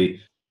probably,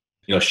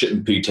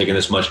 shouldn't be taking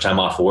this much time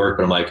off of work,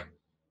 but I'm like,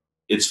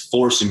 it's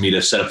forcing me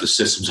to set up the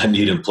systems I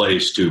need in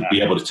place to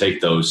be able to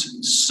take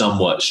those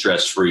somewhat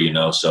stress-free,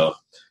 So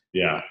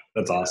yeah,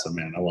 that's awesome,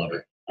 man. I love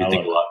it. I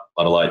think a lot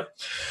of light.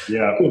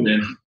 Yeah. Cool,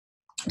 man.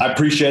 I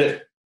appreciate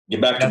it. Get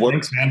back to work.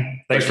 Thanks,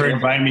 man. Thanks for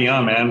inviting me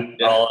on, man.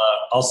 Yeah.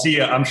 I'll see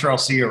you. I'm sure I'll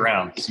see you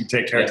around. So you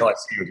take care until I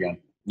see you again.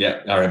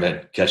 Yeah. All right,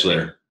 man. Catch you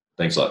later.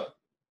 Thanks a lot.